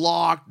door's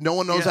locked. No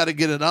one knows how to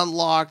get it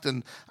unlocked.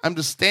 And I'm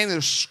just standing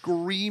there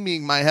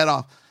screaming my head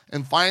off.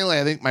 And finally,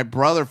 I think my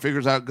brother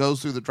figures out,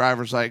 goes through the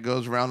driver's side,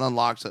 goes around,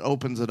 unlocks it,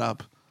 opens it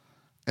up.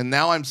 And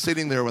now I'm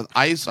sitting there with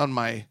ice on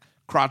my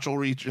crotchal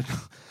region.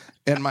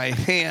 And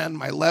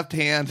my left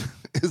hand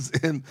is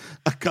in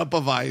a cup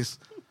of ice.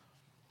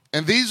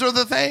 And these are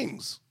the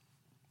things.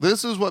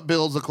 This is what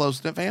builds a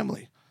close-knit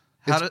family.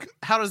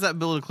 How does that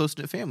build a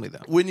close-knit family, though?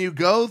 When you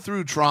go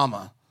through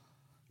trauma,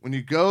 when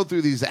you go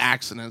through these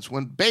accidents,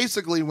 when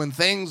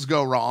things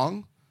go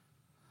wrong,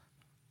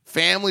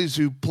 families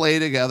who play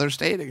together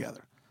stay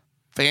together.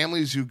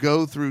 Families who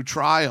go through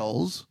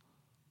trials,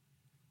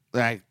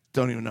 I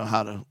don't even know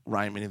how to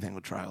rhyme anything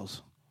with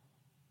trials.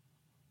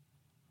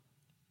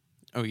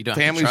 Oh, you don't.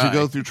 Families who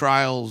go through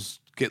trials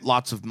get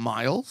lots of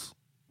miles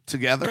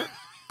together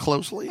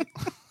closely.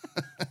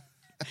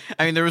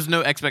 I mean, there was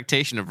no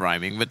expectation of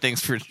rhyming, but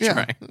thanks for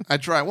trying. I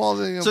try. Well,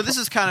 so this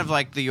is kind of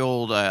like the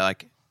old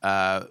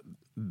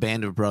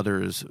Band of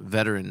Brothers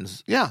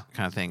veterans kind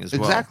of thing as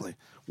well. Exactly.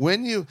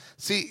 When you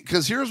see,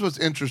 because here's what's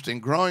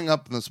interesting. Growing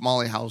up in the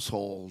Smalley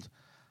household,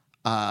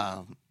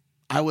 I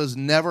was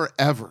never,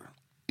 ever,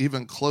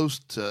 even close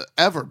to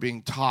ever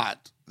being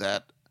taught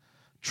that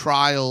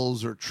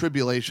trials or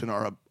tribulation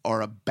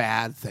are a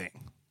bad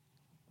thing.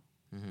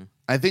 Mm-hmm.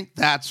 I think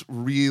that's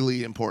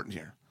really important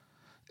here.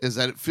 Is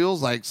that it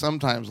feels like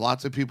sometimes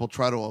lots of people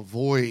try to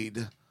avoid,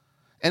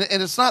 and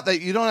it's not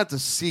that you don't have to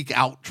seek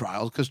out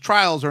trials, because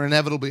trials are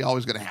inevitably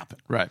always going to happen.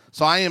 Right.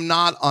 So I am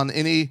not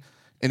in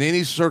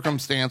any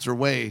circumstance or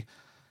way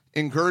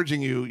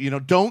encouraging you,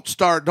 don't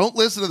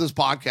listen to this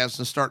podcast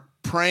and start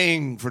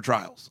praying for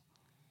trials.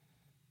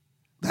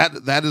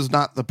 That is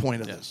not the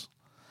point of this.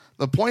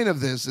 The point of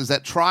this is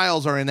that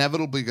trials are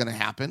inevitably going to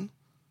happen.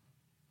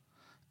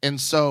 And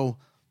so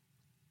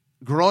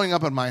growing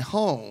up in my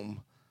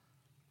home,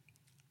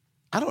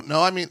 I don't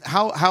know. I mean,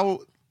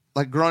 how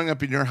like growing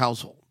up in your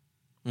household,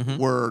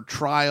 were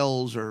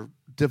trials or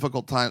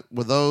difficult times,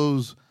 were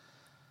those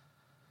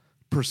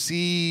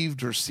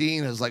perceived or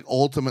seen as like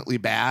ultimately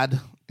bad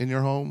in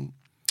your home?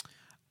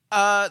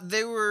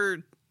 They were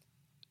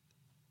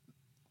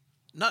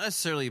not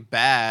necessarily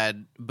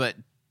bad, but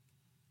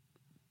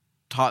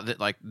taught that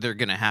like they're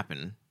going to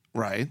happen.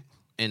 Right.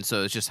 And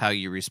so it's just how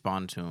you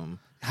respond to them.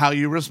 how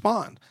you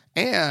respond.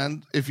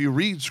 And if you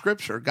read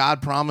scripture,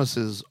 God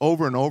promises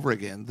over and over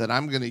again that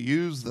I'm going to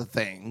use the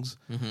things,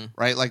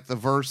 right? Like the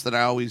verse that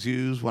I always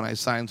use when I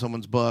sign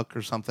someone's book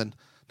or something.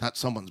 Not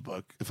someone's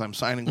book, if I'm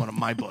signing one of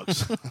my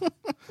books.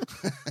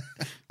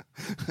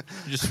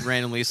 Just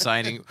randomly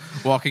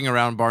walking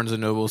around Barnes &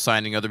 Noble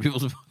signing other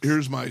people's books.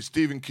 Here's my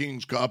Stephen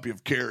King's copy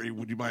of Carrie.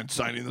 Would you mind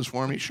signing this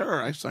for me?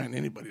 Sure, I sign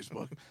anybody's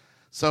book.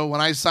 So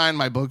when I sign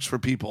my books for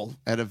people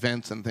at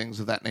events and things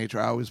of that nature,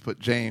 I always put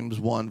James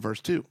 1,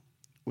 verse 2,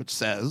 which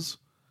says,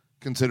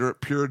 consider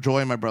it pure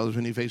joy, my brothers,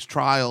 when you face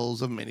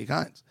trials of many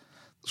kinds.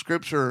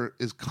 Scripture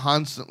is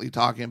constantly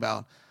talking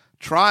about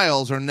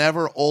trials are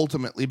never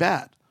ultimately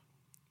bad.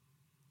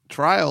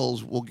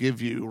 Trials will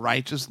give you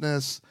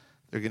righteousness.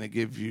 They're going to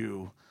give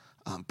you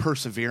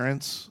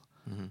perseverance.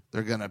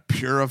 They're going to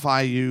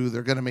purify you.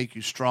 They're going to make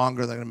you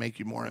stronger. They're going to make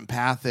you more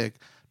empathic.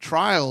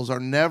 Trials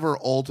are never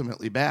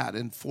ultimately bad.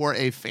 And for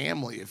a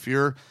family, if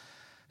you're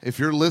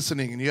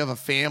listening and you have a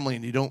family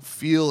and you don't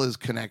feel as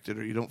connected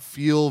or you don't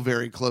feel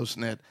very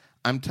close-knit,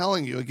 I'm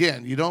telling you,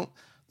 again,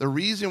 the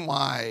reason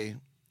why,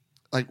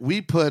 like we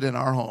put in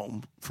our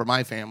home, for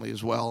my family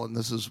as well, and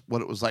this is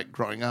what it was like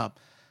growing up,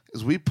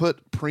 is we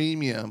put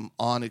premium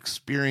on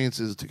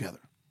experiences together.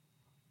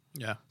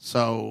 Yeah.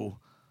 So,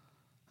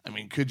 I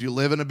mean, could you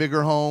live in a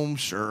bigger home?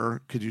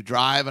 Sure. Could you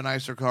drive a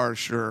nicer car?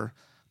 Sure.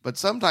 But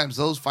sometimes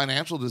those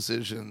financial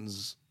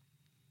decisions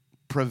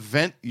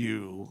prevent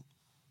you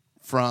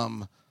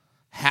from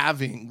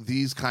having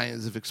these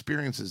kinds of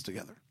experiences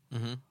together,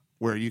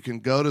 where you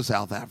can go to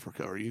South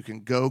Africa, or you can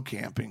go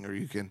camping, or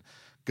you can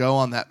go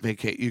on that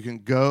vacation. You can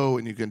go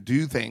and you can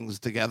do things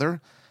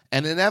together.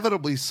 And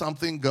inevitably,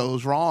 something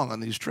goes wrong on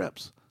these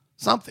trips.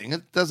 Something.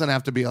 It doesn't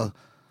have to be a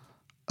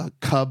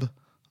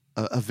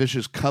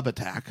vicious cub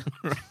attack.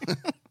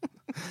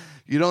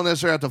 You don't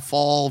necessarily have to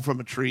fall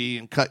from a tree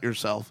and cut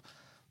yourself.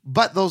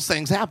 But those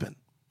things happen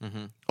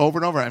over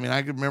and over. I mean,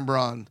 I can remember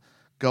on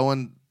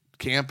going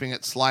camping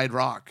at Slide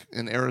Rock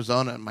in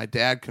Arizona, and my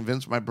dad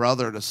convinced my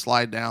brother to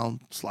slide down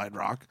Slide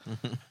Rock,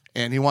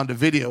 and he wanted to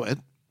video it.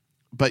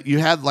 But you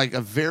had like a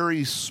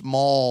very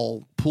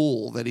small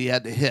pool that he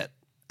had to hit.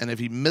 And if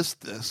he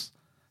missed this,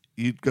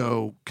 you'd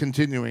go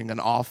continuing and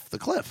off the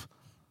cliff.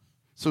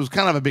 So it was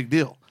kind of a big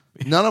deal.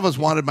 None of us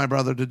wanted my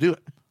brother to do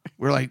it.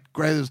 We're like,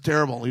 Greg, this is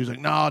terrible. He was like,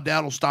 no,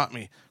 Dad will stop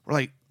me. We're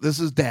like, this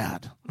is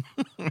Dad.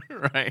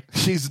 Right.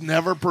 He's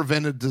never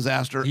prevented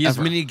disaster He has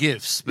ever. many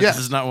gifts, but this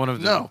is not one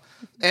of them. No.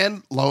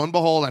 And lo and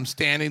behold, I'm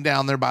standing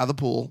down there by the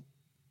pool.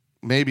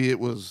 Maybe it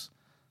was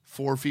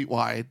 4 feet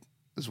wide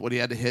is what he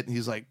had to hit. And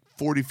he's like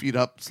 40 feet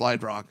up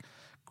Slide Rock.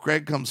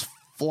 Greg comes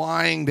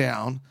flying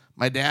down.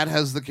 My dad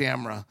has the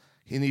camera,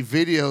 and he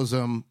videos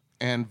him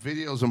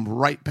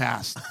right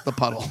past the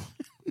puddle.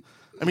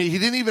 I mean, he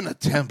didn't even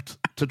attempt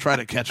to try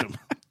to catch him.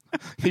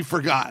 He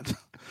forgot.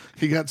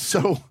 He got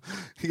so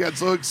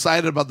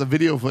excited about the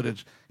video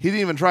footage. He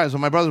didn't even try. So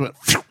my brother went,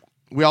 phew.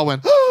 We all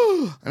went,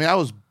 oh! I mean, I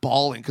was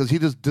bawling because he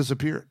just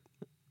disappeared.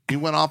 He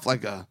went off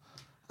like a,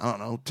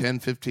 10,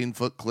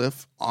 15-foot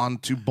cliff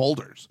onto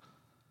boulders.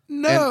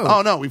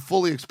 No. We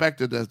fully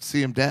expected to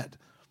see him dead.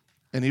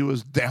 And he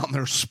was down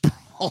there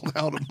sprawled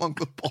out among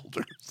the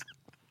boulders.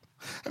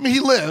 I mean, he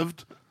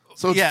lived,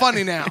 so it's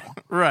funny now.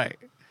 Right.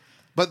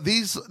 But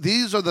these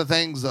are the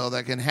things, though,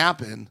 that can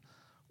happen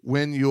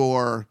when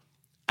you're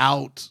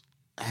out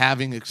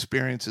having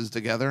experiences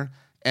together.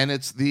 And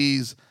it's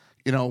these,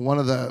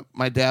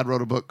 my dad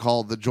wrote a book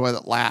called The Joy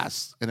That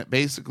Lasts, and it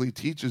basically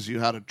teaches you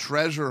how to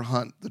treasure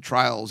hunt the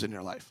trials in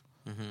your life.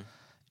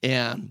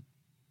 And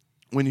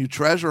when you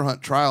treasure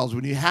hunt trials,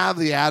 when you have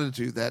the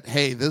attitude that,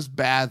 hey, this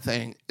bad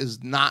thing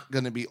is not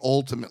going to be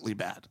ultimately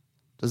bad.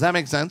 Does that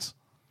make sense?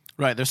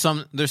 Right.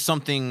 There's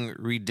something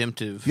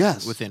redemptive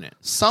within it.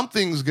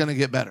 Something's going to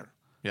get better.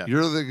 Yeah.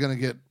 You're either going to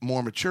get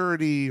more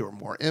maturity or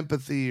more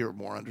empathy or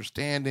more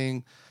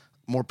understanding,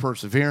 more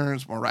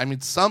perseverance,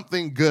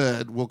 something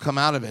good will come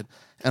out of it.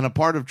 And a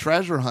part of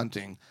treasure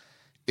hunting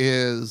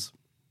is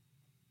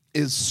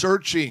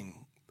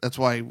searching. That's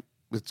why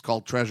it's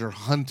called treasure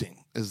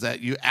hunting, is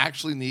that you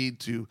actually need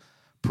to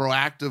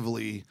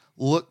proactively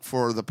look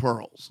for the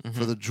pearls,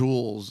 for the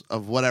jewels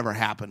of whatever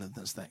happened in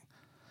this thing.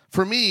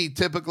 For me,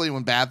 typically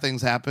when bad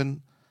things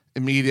happen,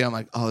 immediately I'm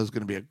like, oh, this is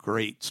going to be a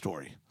great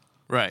story.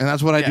 Right. And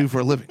that's what I do for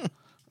a living,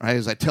 right?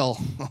 Is I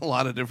tell a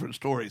lot of different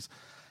stories.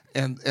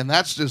 And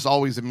that's just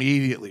always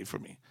immediately for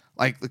me.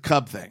 Like the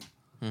cub thing.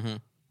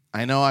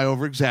 I know I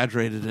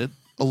over-exaggerated it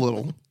a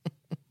little.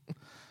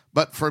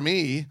 But for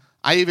me,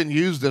 I even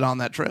used it on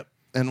that trip.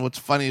 And what's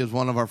funny is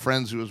one of our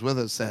friends who was with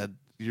us said,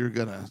 you're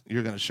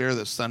gonna share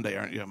this Sunday,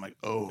 aren't you? I'm like,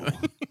 oh.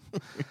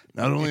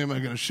 Not only am I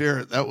going to share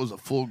it, that was a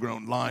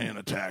full-grown lion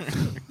attack.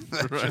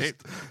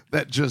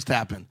 that just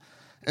happened.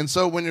 And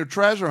so when you're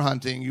treasure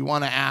hunting, you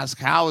want to ask,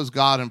 how has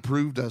God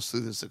improved us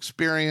through this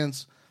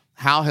experience?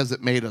 How has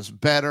it made us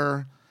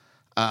better?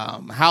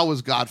 How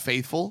was God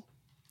faithful?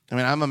 I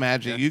mean, I'm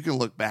imagining you can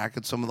look back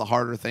at some of the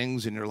harder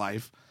things in your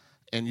life,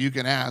 and you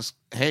can ask,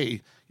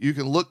 hey, you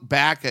can look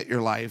back at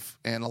your life,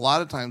 and a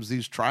lot of times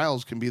these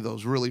trials can be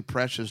those really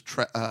precious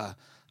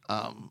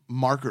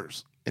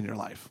markers in your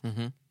life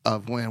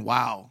of when,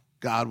 wow,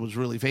 God was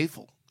really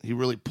faithful. He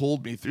really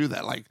pulled me through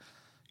that. Like,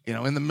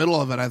 in the middle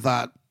of it, I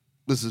thought,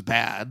 this is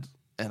bad,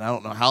 and I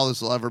don't know how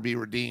this will ever be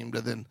redeemed.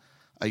 And then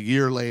a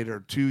year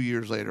later, 2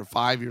 years later,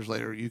 5 years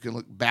later, you can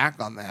look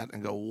back on that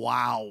and go,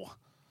 wow.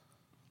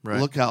 Right.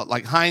 Look how,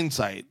 like,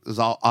 hindsight is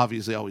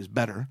obviously always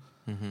better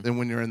than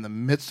when you're in the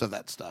midst of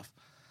that stuff.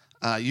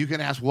 You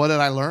can ask, what did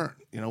I learn?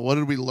 What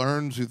did we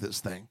learn through this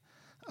thing?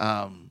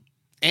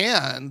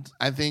 And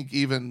I think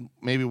even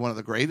maybe one of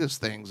the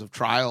greatest things of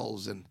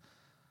trials and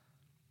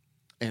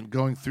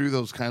going through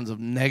those kinds of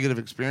negative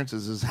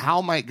experiences is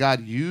how might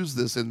God use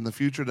this in the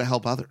future to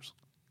help others?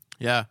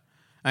 Yeah.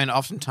 And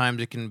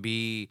oftentimes it can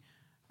be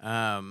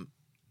not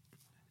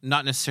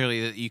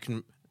necessarily that you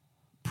can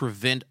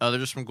prevent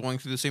others from going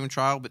through the same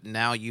trial, but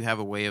now you have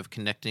a way of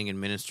connecting and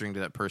ministering to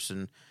that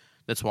person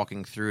that's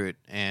walking through it.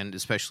 And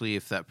especially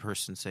if that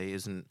person, say,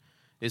 isn't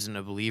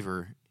a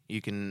believer,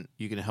 you can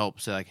help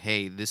say, like,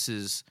 hey, this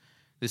is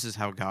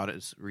how God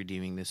is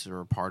redeeming this, or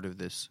a part of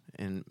this,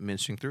 and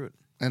ministering through it.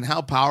 And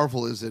how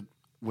powerful is it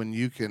when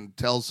you can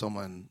tell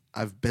someone,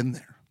 I've been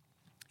there?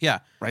 Yeah.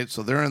 Right?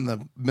 So they're in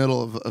the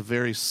middle of a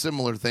very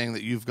similar thing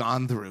that you've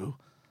gone through,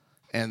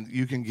 and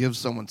you can give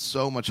someone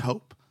so much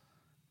hope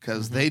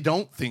because they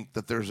don't think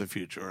that there's a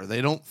future, or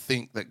they don't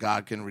think that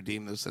God can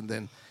redeem this. And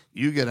then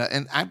you get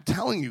and I'm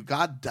telling you,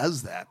 God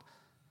does that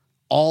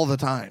all the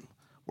time,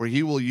 where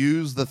he will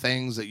use the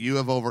things that you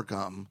have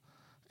overcome,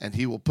 and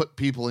he will put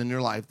people in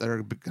your life that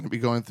are going to be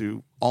going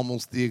through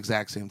almost the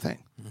exact same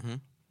thing.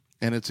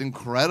 And it's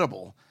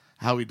incredible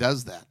how he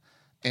does that.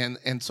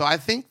 And so I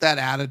think that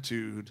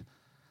attitude,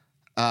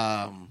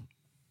 I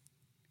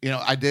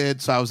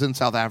was in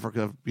South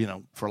Africa,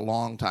 for a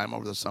long time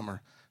over the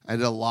summer. I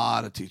did a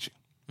lot of teaching.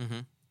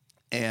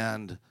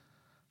 And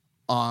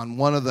on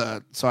one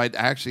of so I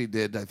actually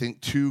did, I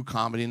think, 2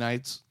 comedy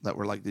nights that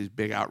were like these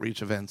big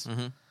outreach events.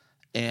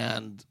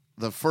 And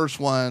the first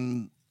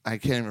one, I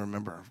can't even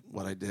remember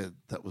what I did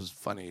that was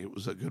funny. It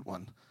was a good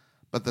one.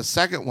 But the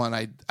second one,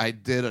 I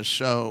did a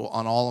show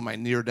on all of my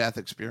near-death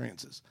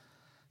experiences.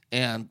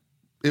 And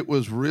it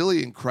was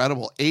really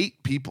incredible.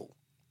 8 people.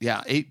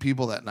 Yeah, 8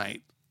 people that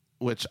night,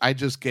 which I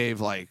just gave,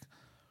 like,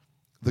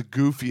 the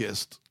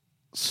goofiest,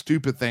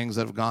 stupid things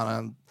that have gone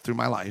on through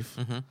my life.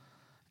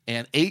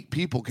 And 8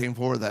 people came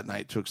forward that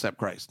night to accept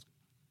Christ,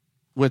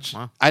 which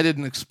I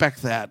didn't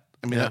expect that.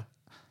 I mean,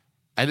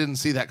 I didn't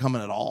see that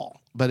coming at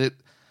all. But it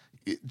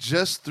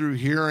just through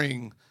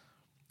hearing...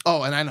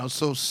 Oh, and I know.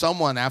 So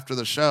someone after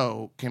the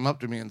show came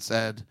up to me and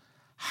said,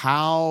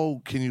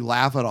 how can you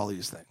laugh at all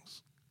these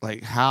things?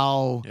 Like,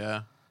 how...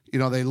 Yeah.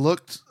 They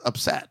looked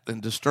upset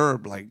and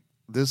disturbed, like,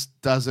 this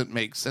doesn't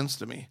make sense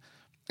to me.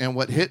 And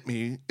what hit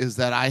me is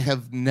that I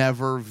have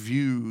never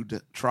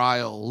viewed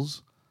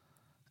trials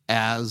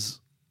as...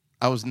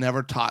 I was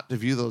never taught to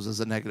view those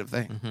as a negative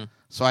thing.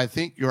 So I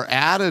think your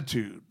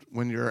attitude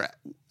when you're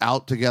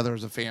out together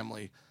as a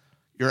family,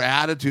 your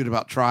attitude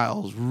about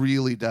trials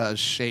really does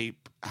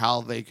shape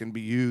how they can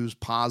be used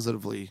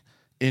positively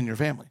in your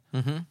family.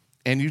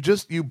 And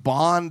you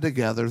bond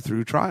together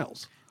through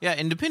trials. Yeah,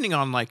 and depending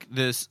on, like,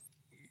 this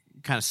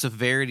kind of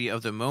severity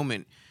of the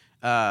moment,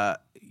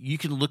 you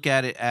can look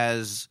at it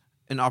as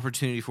an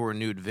opportunity for a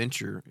new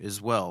adventure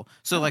as well.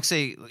 So, like,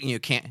 say,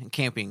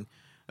 camping.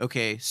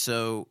 Okay,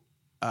 so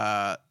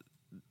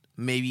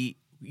maybe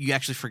you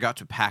actually forgot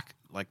to pack,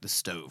 like, the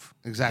stove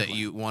that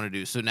you want to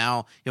do. So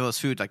now you have this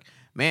food, like,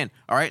 man,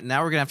 all right,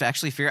 now we're going to have to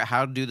actually figure out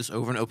how to do this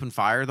over an open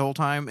fire the whole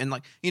time. And,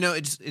 like,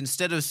 it's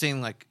instead of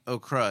saying, like, oh,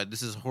 crud,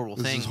 this is a horrible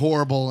thing. This is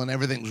horrible and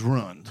everything's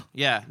ruined.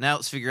 Yeah, now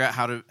let's figure out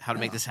how to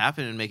make this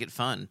happen and make it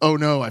fun. Oh,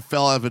 no, I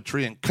fell out of a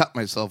tree and cut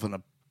myself in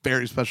a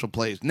very special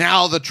place.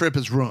 Now the trip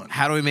is ruined.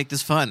 How do we make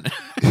this fun?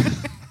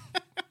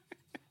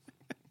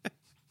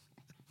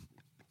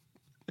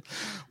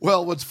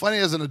 Well, what's funny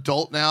as an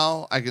adult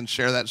now, I can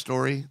share that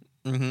story.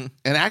 And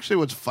actually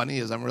what's funny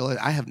is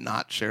I have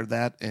not shared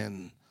that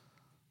in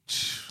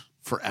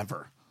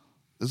forever.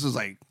 This is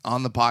like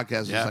on the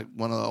podcast. It's like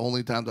one of the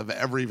only times I've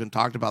ever even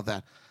talked about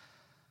that.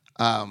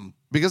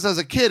 Because as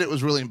a kid, it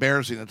was really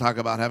embarrassing to talk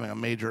about having a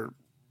major,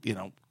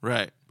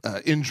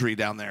 injury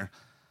down there.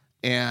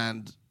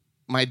 And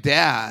my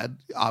dad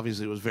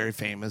obviously was very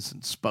famous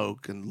and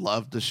spoke and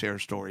loved to share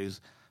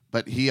stories,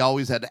 but he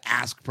always had to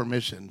ask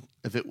permission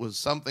if it was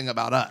something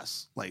about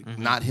us, like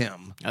not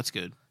him. That's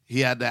good.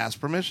 He had to ask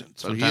permission.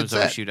 So sometimes he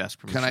had said, you'd ask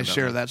permission. can I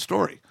share that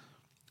story?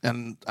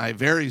 And I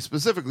very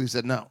specifically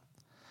said no.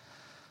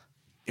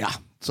 Yeah.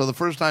 So the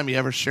first time he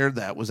ever shared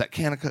that was at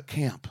Kanakuk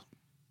Camp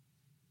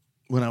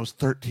when I was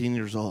 13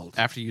 years old.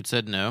 After you'd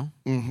said no?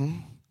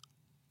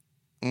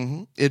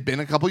 It'd been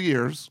a couple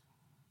years,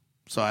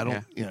 so I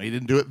don't, he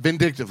didn't do it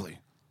vindictively.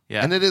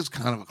 Yeah. And it is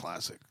kind of a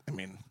classic. I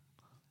mean,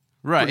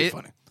 pretty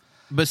funny.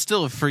 But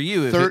still, for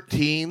you...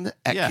 13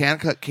 at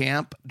Kanakuk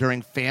Camp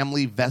during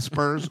family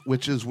vespers,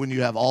 which is when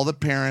you have all the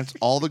parents,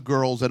 all the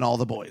girls, and all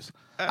the boys.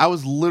 I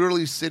was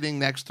literally sitting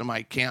next to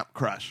my camp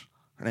crush.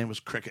 Her name was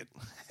Cricket.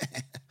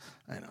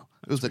 I know.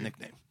 It was a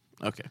nickname.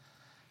 Okay.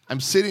 I'm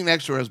sitting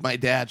next to her as my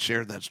dad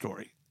shared that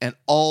story. and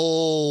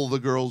all the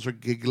girls are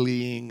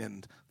giggling,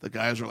 and the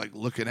guys are like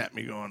looking at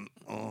me going,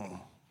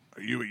 "Oh,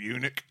 are you a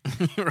eunuch?"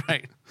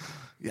 Right.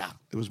 Yeah,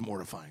 it was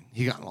mortifying.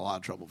 He got in a lot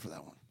of trouble for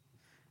that one.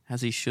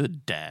 As he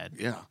should, Dad.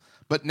 Yeah.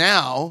 But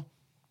now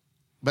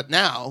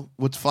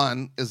what's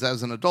fun is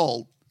as an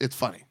adult, it's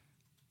funny.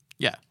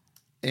 Yeah.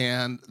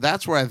 And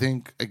that's where I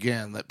think,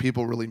 again, that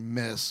people really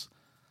miss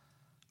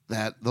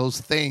that those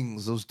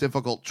things, those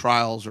difficult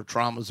trials or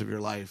traumas of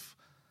your life,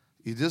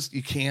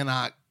 you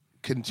cannot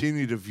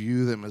continue to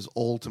view them as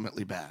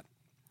ultimately bad.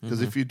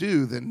 Because if you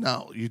do, then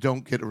no, you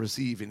don't get to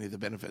receive any of the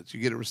benefits.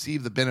 You get to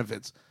receive the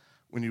benefits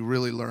when you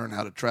really learn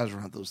how to treasure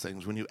hunt those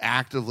things, when you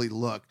actively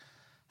look,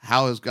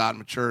 how has God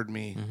matured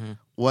me?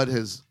 What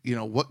has,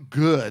 what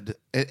good?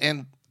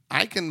 And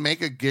I can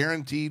make a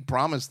guaranteed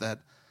promise that,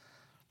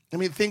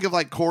 think of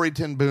like Corrie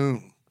ten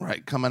Boom,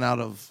 right? Coming out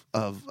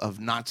of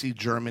Nazi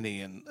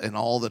Germany and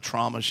all the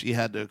trauma she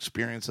had to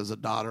experience as a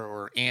daughter,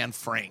 or Anne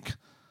Frank,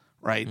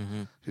 right?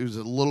 Who's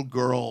a little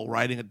girl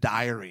writing a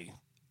diary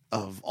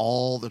of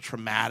all the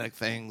traumatic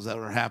things that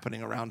were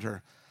happening around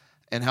her,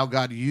 and how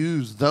God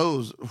used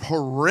those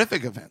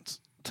horrific events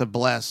to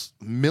bless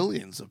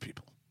millions of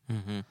people.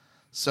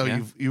 So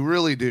you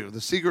really do.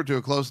 The secret to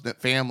a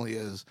close-knit family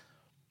is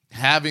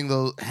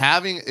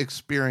having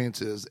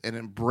experiences and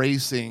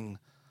embracing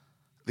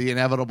the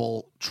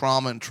inevitable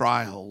trauma and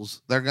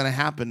trials that are going to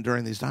happen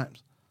during these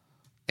times,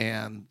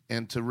 and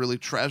to really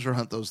treasure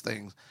hunt those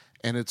things.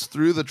 And it's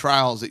through the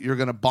trials that you're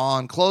going to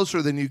bond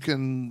closer than you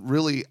can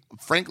really,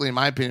 frankly, in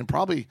my opinion,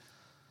 probably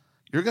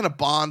you're going to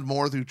bond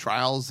more through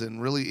trials than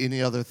really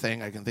any other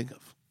thing I can think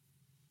of.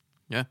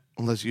 Yeah.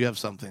 Unless you have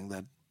something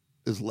that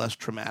is less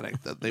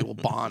traumatic that they will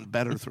bond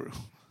better through.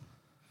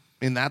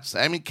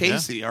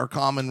 Casey, our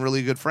common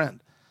really good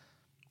friend,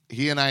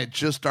 he and I had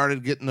just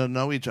started getting to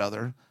know each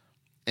other,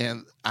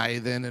 and I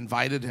then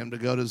invited him to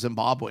go to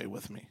Zimbabwe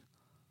with me.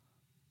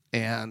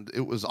 And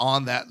it was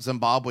on that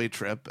Zimbabwe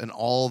trip and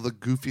all the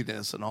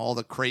goofiness and all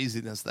the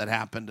craziness that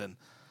happened and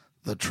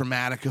the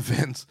traumatic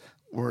events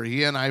where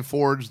he and I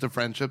forged a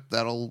friendship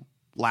that'll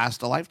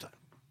last a lifetime.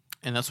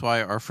 And that's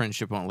why our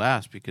friendship won't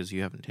last, because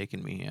you haven't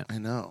taken me yet. I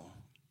know.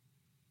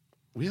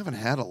 We haven't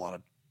had a lot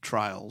of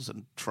trials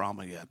and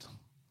trauma yet.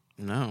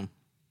 No.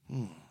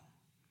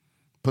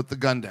 Put the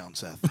gun down,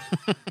 Seth.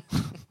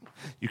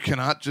 You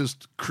cannot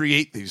just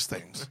create these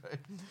things.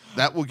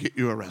 That will get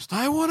you arrested.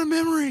 I want a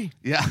memory.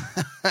 Yeah.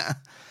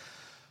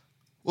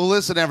 Well,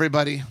 listen,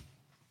 everybody.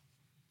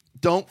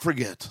 Don't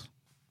forget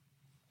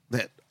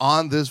that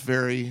on this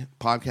very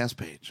podcast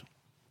page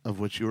of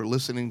which you are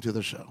listening to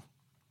the show,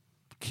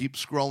 keep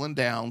scrolling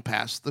down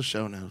past the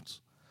show notes,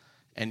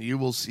 and you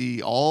will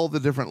see all the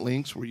different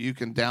links where you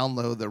can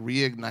download the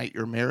Reignite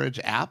Your Marriage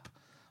app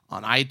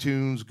on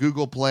iTunes,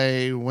 Google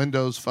Play,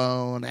 Windows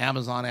Phone,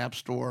 Amazon App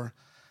Store.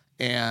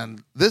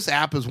 And this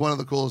app is one of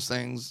the coolest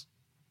things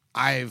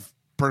I've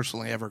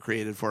personally ever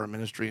created for a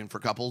ministry and for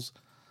couples.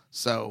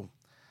 So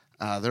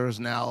there is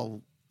now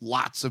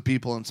lots of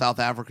people in South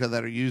Africa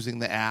that are using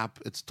the app.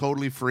 It's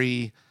totally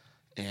free,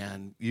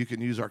 and you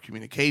can use our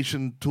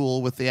communication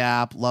tool with the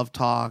app, Love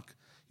Talk.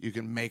 You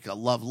can make a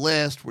love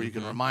list where you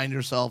can remind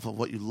yourself of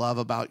what you love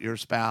about your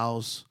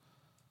spouse.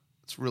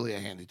 It's really a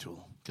handy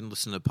tool. You can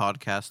listen to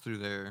podcasts through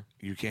there.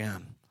 You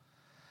can.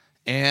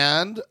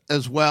 And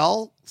as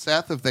well,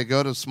 Seth, if they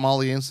go to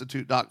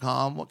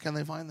smalleyinstitute.com, what can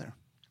they find there?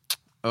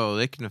 Oh,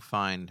 they can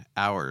find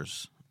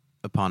hours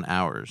upon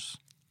hours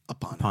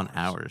upon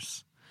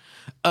hours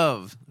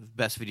of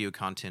best video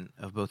content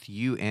of both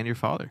you and your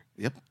father.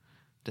 Yep.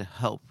 To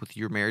help with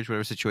your marriage,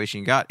 whatever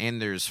situation you got.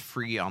 And there's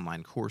free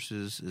online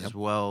courses as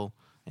well,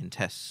 and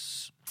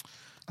tests.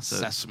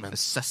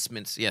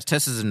 Assessments. Yes,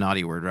 test is a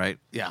naughty word, right?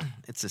 Yeah.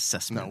 It's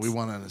assessments. No, we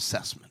want an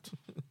assessment.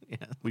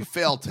 Yeah. We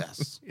fail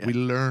tests. Yeah. We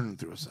learn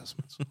through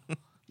assessments.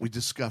 We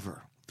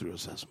discover through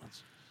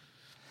assessments.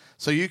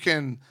 So you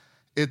can,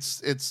 we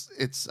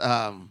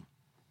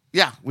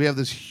have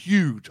this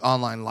huge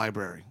online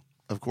library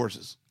of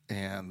courses,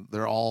 and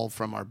they're all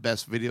from our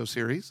best video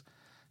series,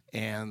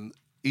 and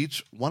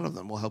each one of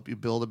them will help you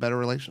build a better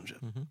relationship.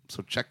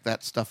 So check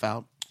that stuff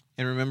out.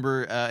 And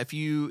remember, if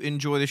you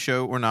enjoy the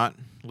show or not,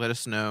 let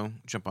us know.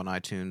 Jump on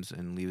iTunes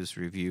and leave us a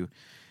review.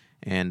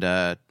 And,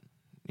 let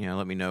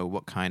me know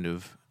what kind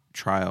of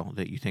trial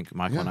that you think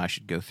Michael and I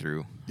should go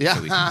through. Yeah.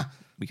 So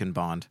we can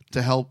bond.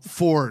 To help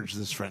forge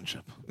this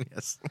friendship.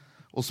 Yes.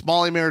 Well,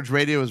 Smalley Marriage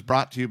Radio is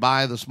brought to you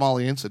by the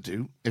Smalley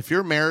Institute. If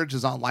your marriage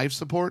is on life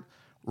support,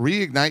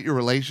 reignite your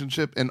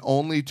relationship in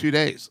only 2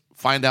 days.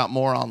 Find out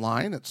more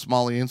online at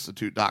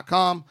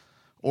smalleyinstitute.com,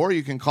 or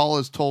you can call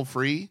us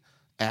toll-free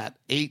at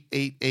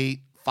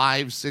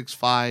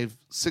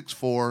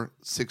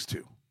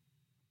 888-565-6462.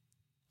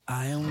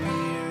 I am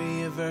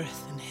weary of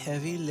earth and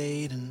heavy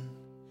laden.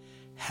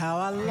 How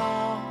I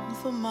long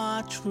for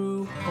my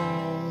true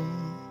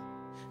home.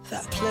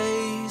 That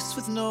place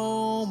with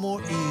no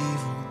more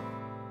evil.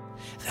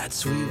 That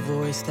sweet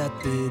voice that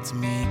bids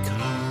me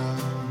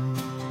come.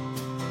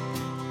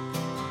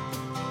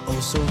 Oh,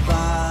 so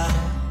by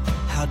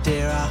how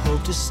dare I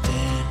hope to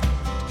stand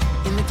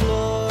in the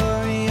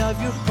glory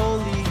of your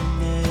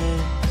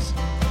holiness,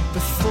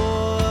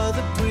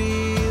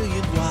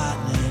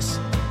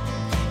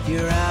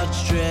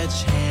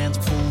 outstretched hands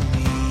pull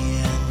me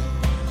in.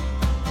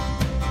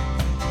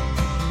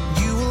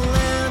 You will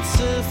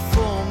answer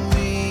for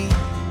me,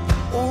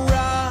 oh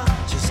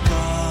righteous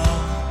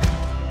God.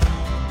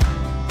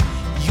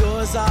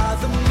 Yours are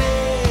the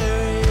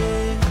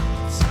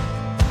merits,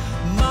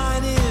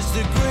 mine is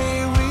the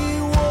great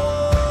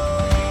reward.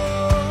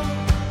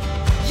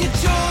 You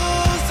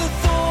chose the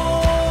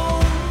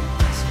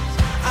thorns,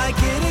 I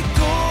get a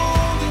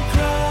golden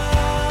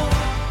crown.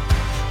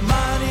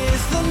 Mine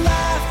is the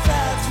life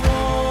that's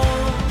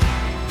won,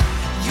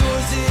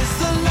 yours is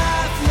the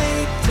life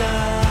laid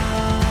down.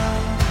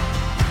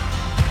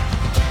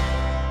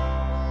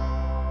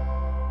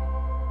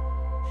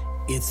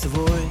 It's the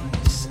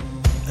voice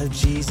of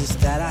Jesus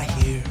that I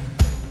hear,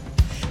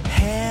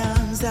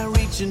 hands that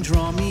reach and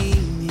draw me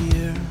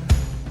near.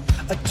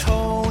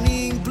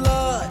 Atoning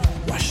blood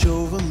wash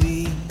over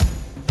me,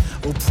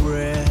 oh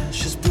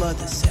precious blood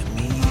that set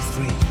me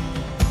free.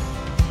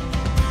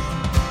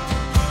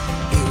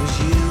 It was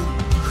you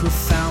who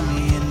found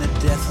me in the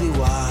deathly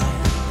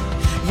wild.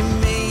 You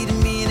made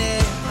me an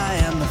heir, I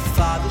am the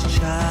Father's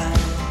child.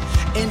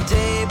 And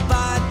day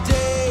by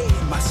day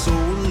my soul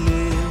will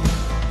live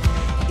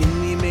in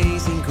the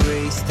amazing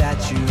grace that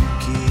you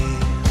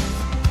give.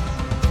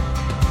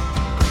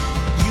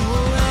 You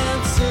will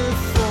answer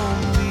for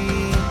me,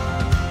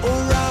 oh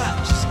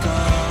righteous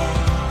God.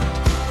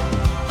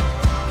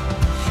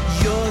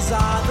 Yours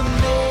are the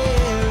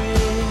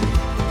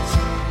merits,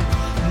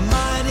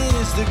 mine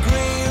is the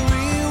great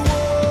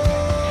reward.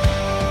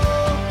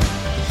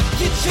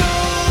 You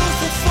chose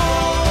the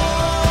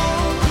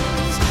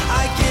thorns,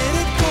 I get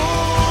a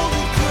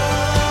golden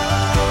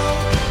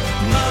crown.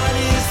 Mine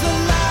is the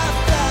life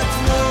that's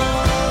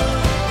won,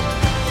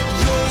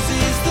 yours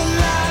is the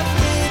life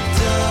laid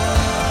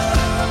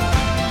down.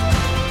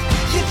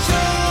 You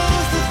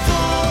chose the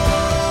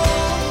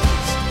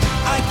thorns,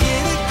 I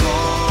get a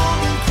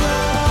golden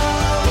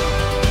crown.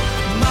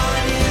 Mine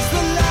is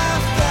the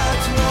life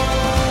that's won,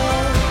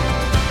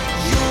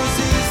 yours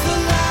is the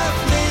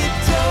life laid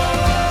down.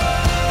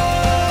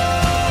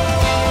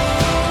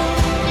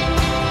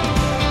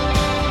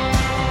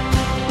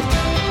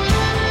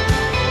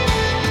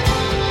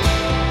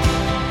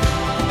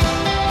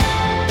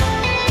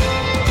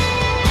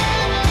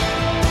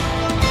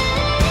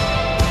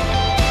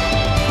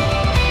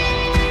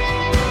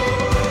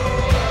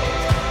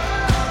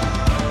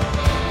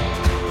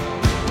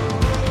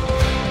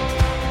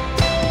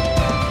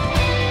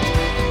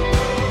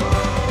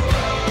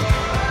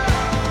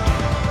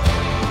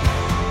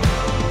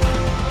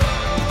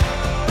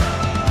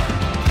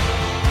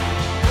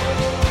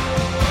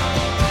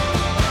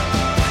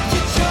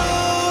 You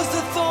chose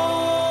the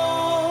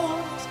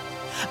thorns,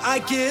 I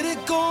get a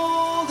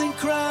golden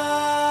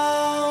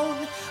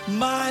crown.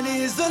 Mine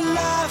is the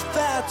life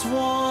that's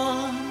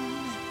won,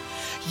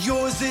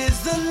 yours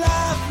is the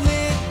life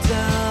laid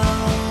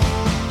down.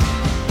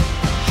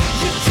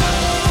 You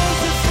chose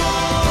the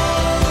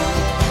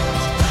thorns,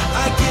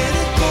 I get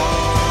a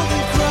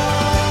golden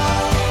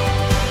crown.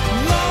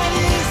 Mine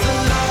is the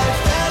life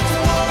that's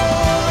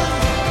won,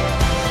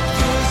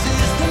 yours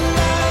is the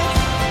life,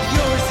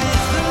 yours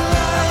is the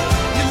life.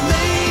 You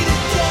laid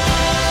it down,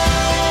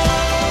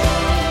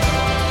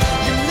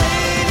 you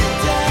laid it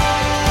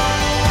down.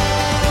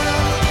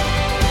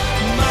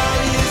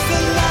 Mine is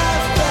the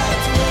life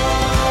that's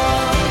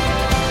won.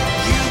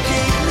 You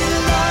gave me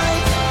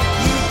life,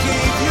 you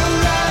gave your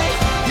life,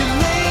 you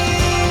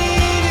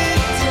laid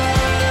it down.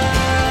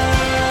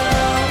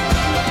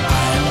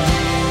 I am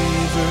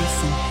weary of earth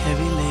and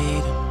heavy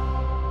laden,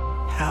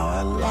 how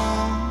I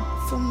long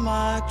for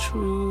my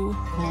true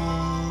home.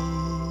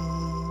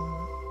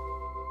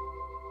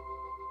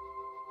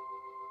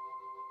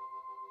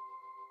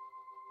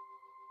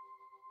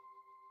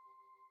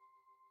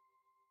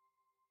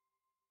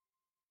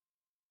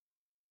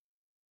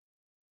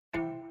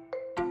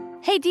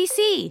 Hey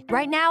DC,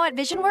 right now at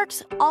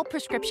VisionWorks, all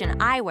prescription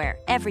eyewear,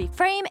 every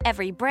frame,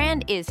 every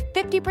brand is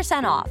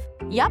 50% off.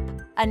 Yup,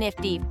 a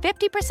nifty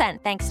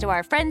 50% thanks to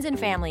our friends and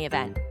family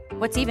event.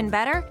 What's even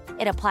better,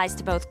 it applies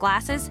to both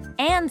glasses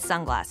and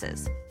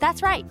sunglasses.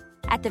 That's right.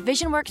 At the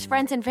VisionWorks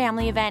Friends and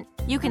Family event,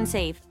 you can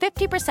save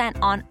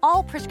 50% on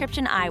all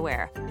prescription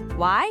eyewear.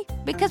 Why?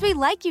 Because we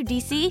like you,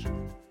 DC.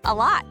 A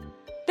lot.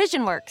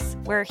 VisionWorks,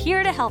 we're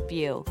here to help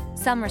you.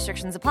 Some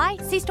restrictions apply.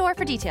 See store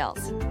for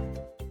details.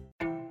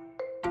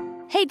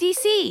 Hey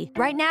DC,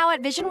 right now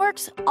at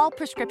VisionWorks, all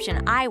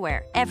prescription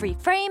eyewear, every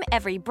frame,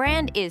 every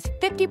brand is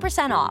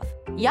 50% off.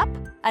 Yup,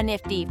 a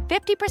nifty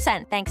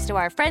 50% thanks to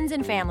our friends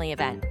and family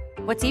event.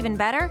 What's even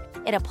better,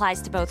 it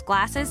applies to both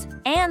glasses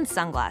and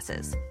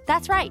sunglasses.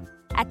 That's right.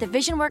 At the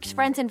VisionWorks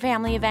Friends and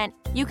Family event,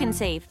 you can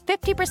save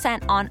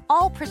 50% on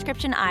all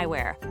prescription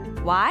eyewear.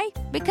 Why?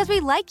 Because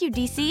we like you,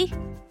 DC.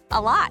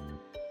 A lot.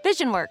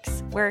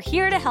 VisionWorks, we're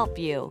here to help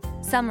you.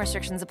 Some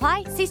restrictions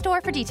apply. See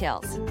store for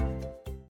details.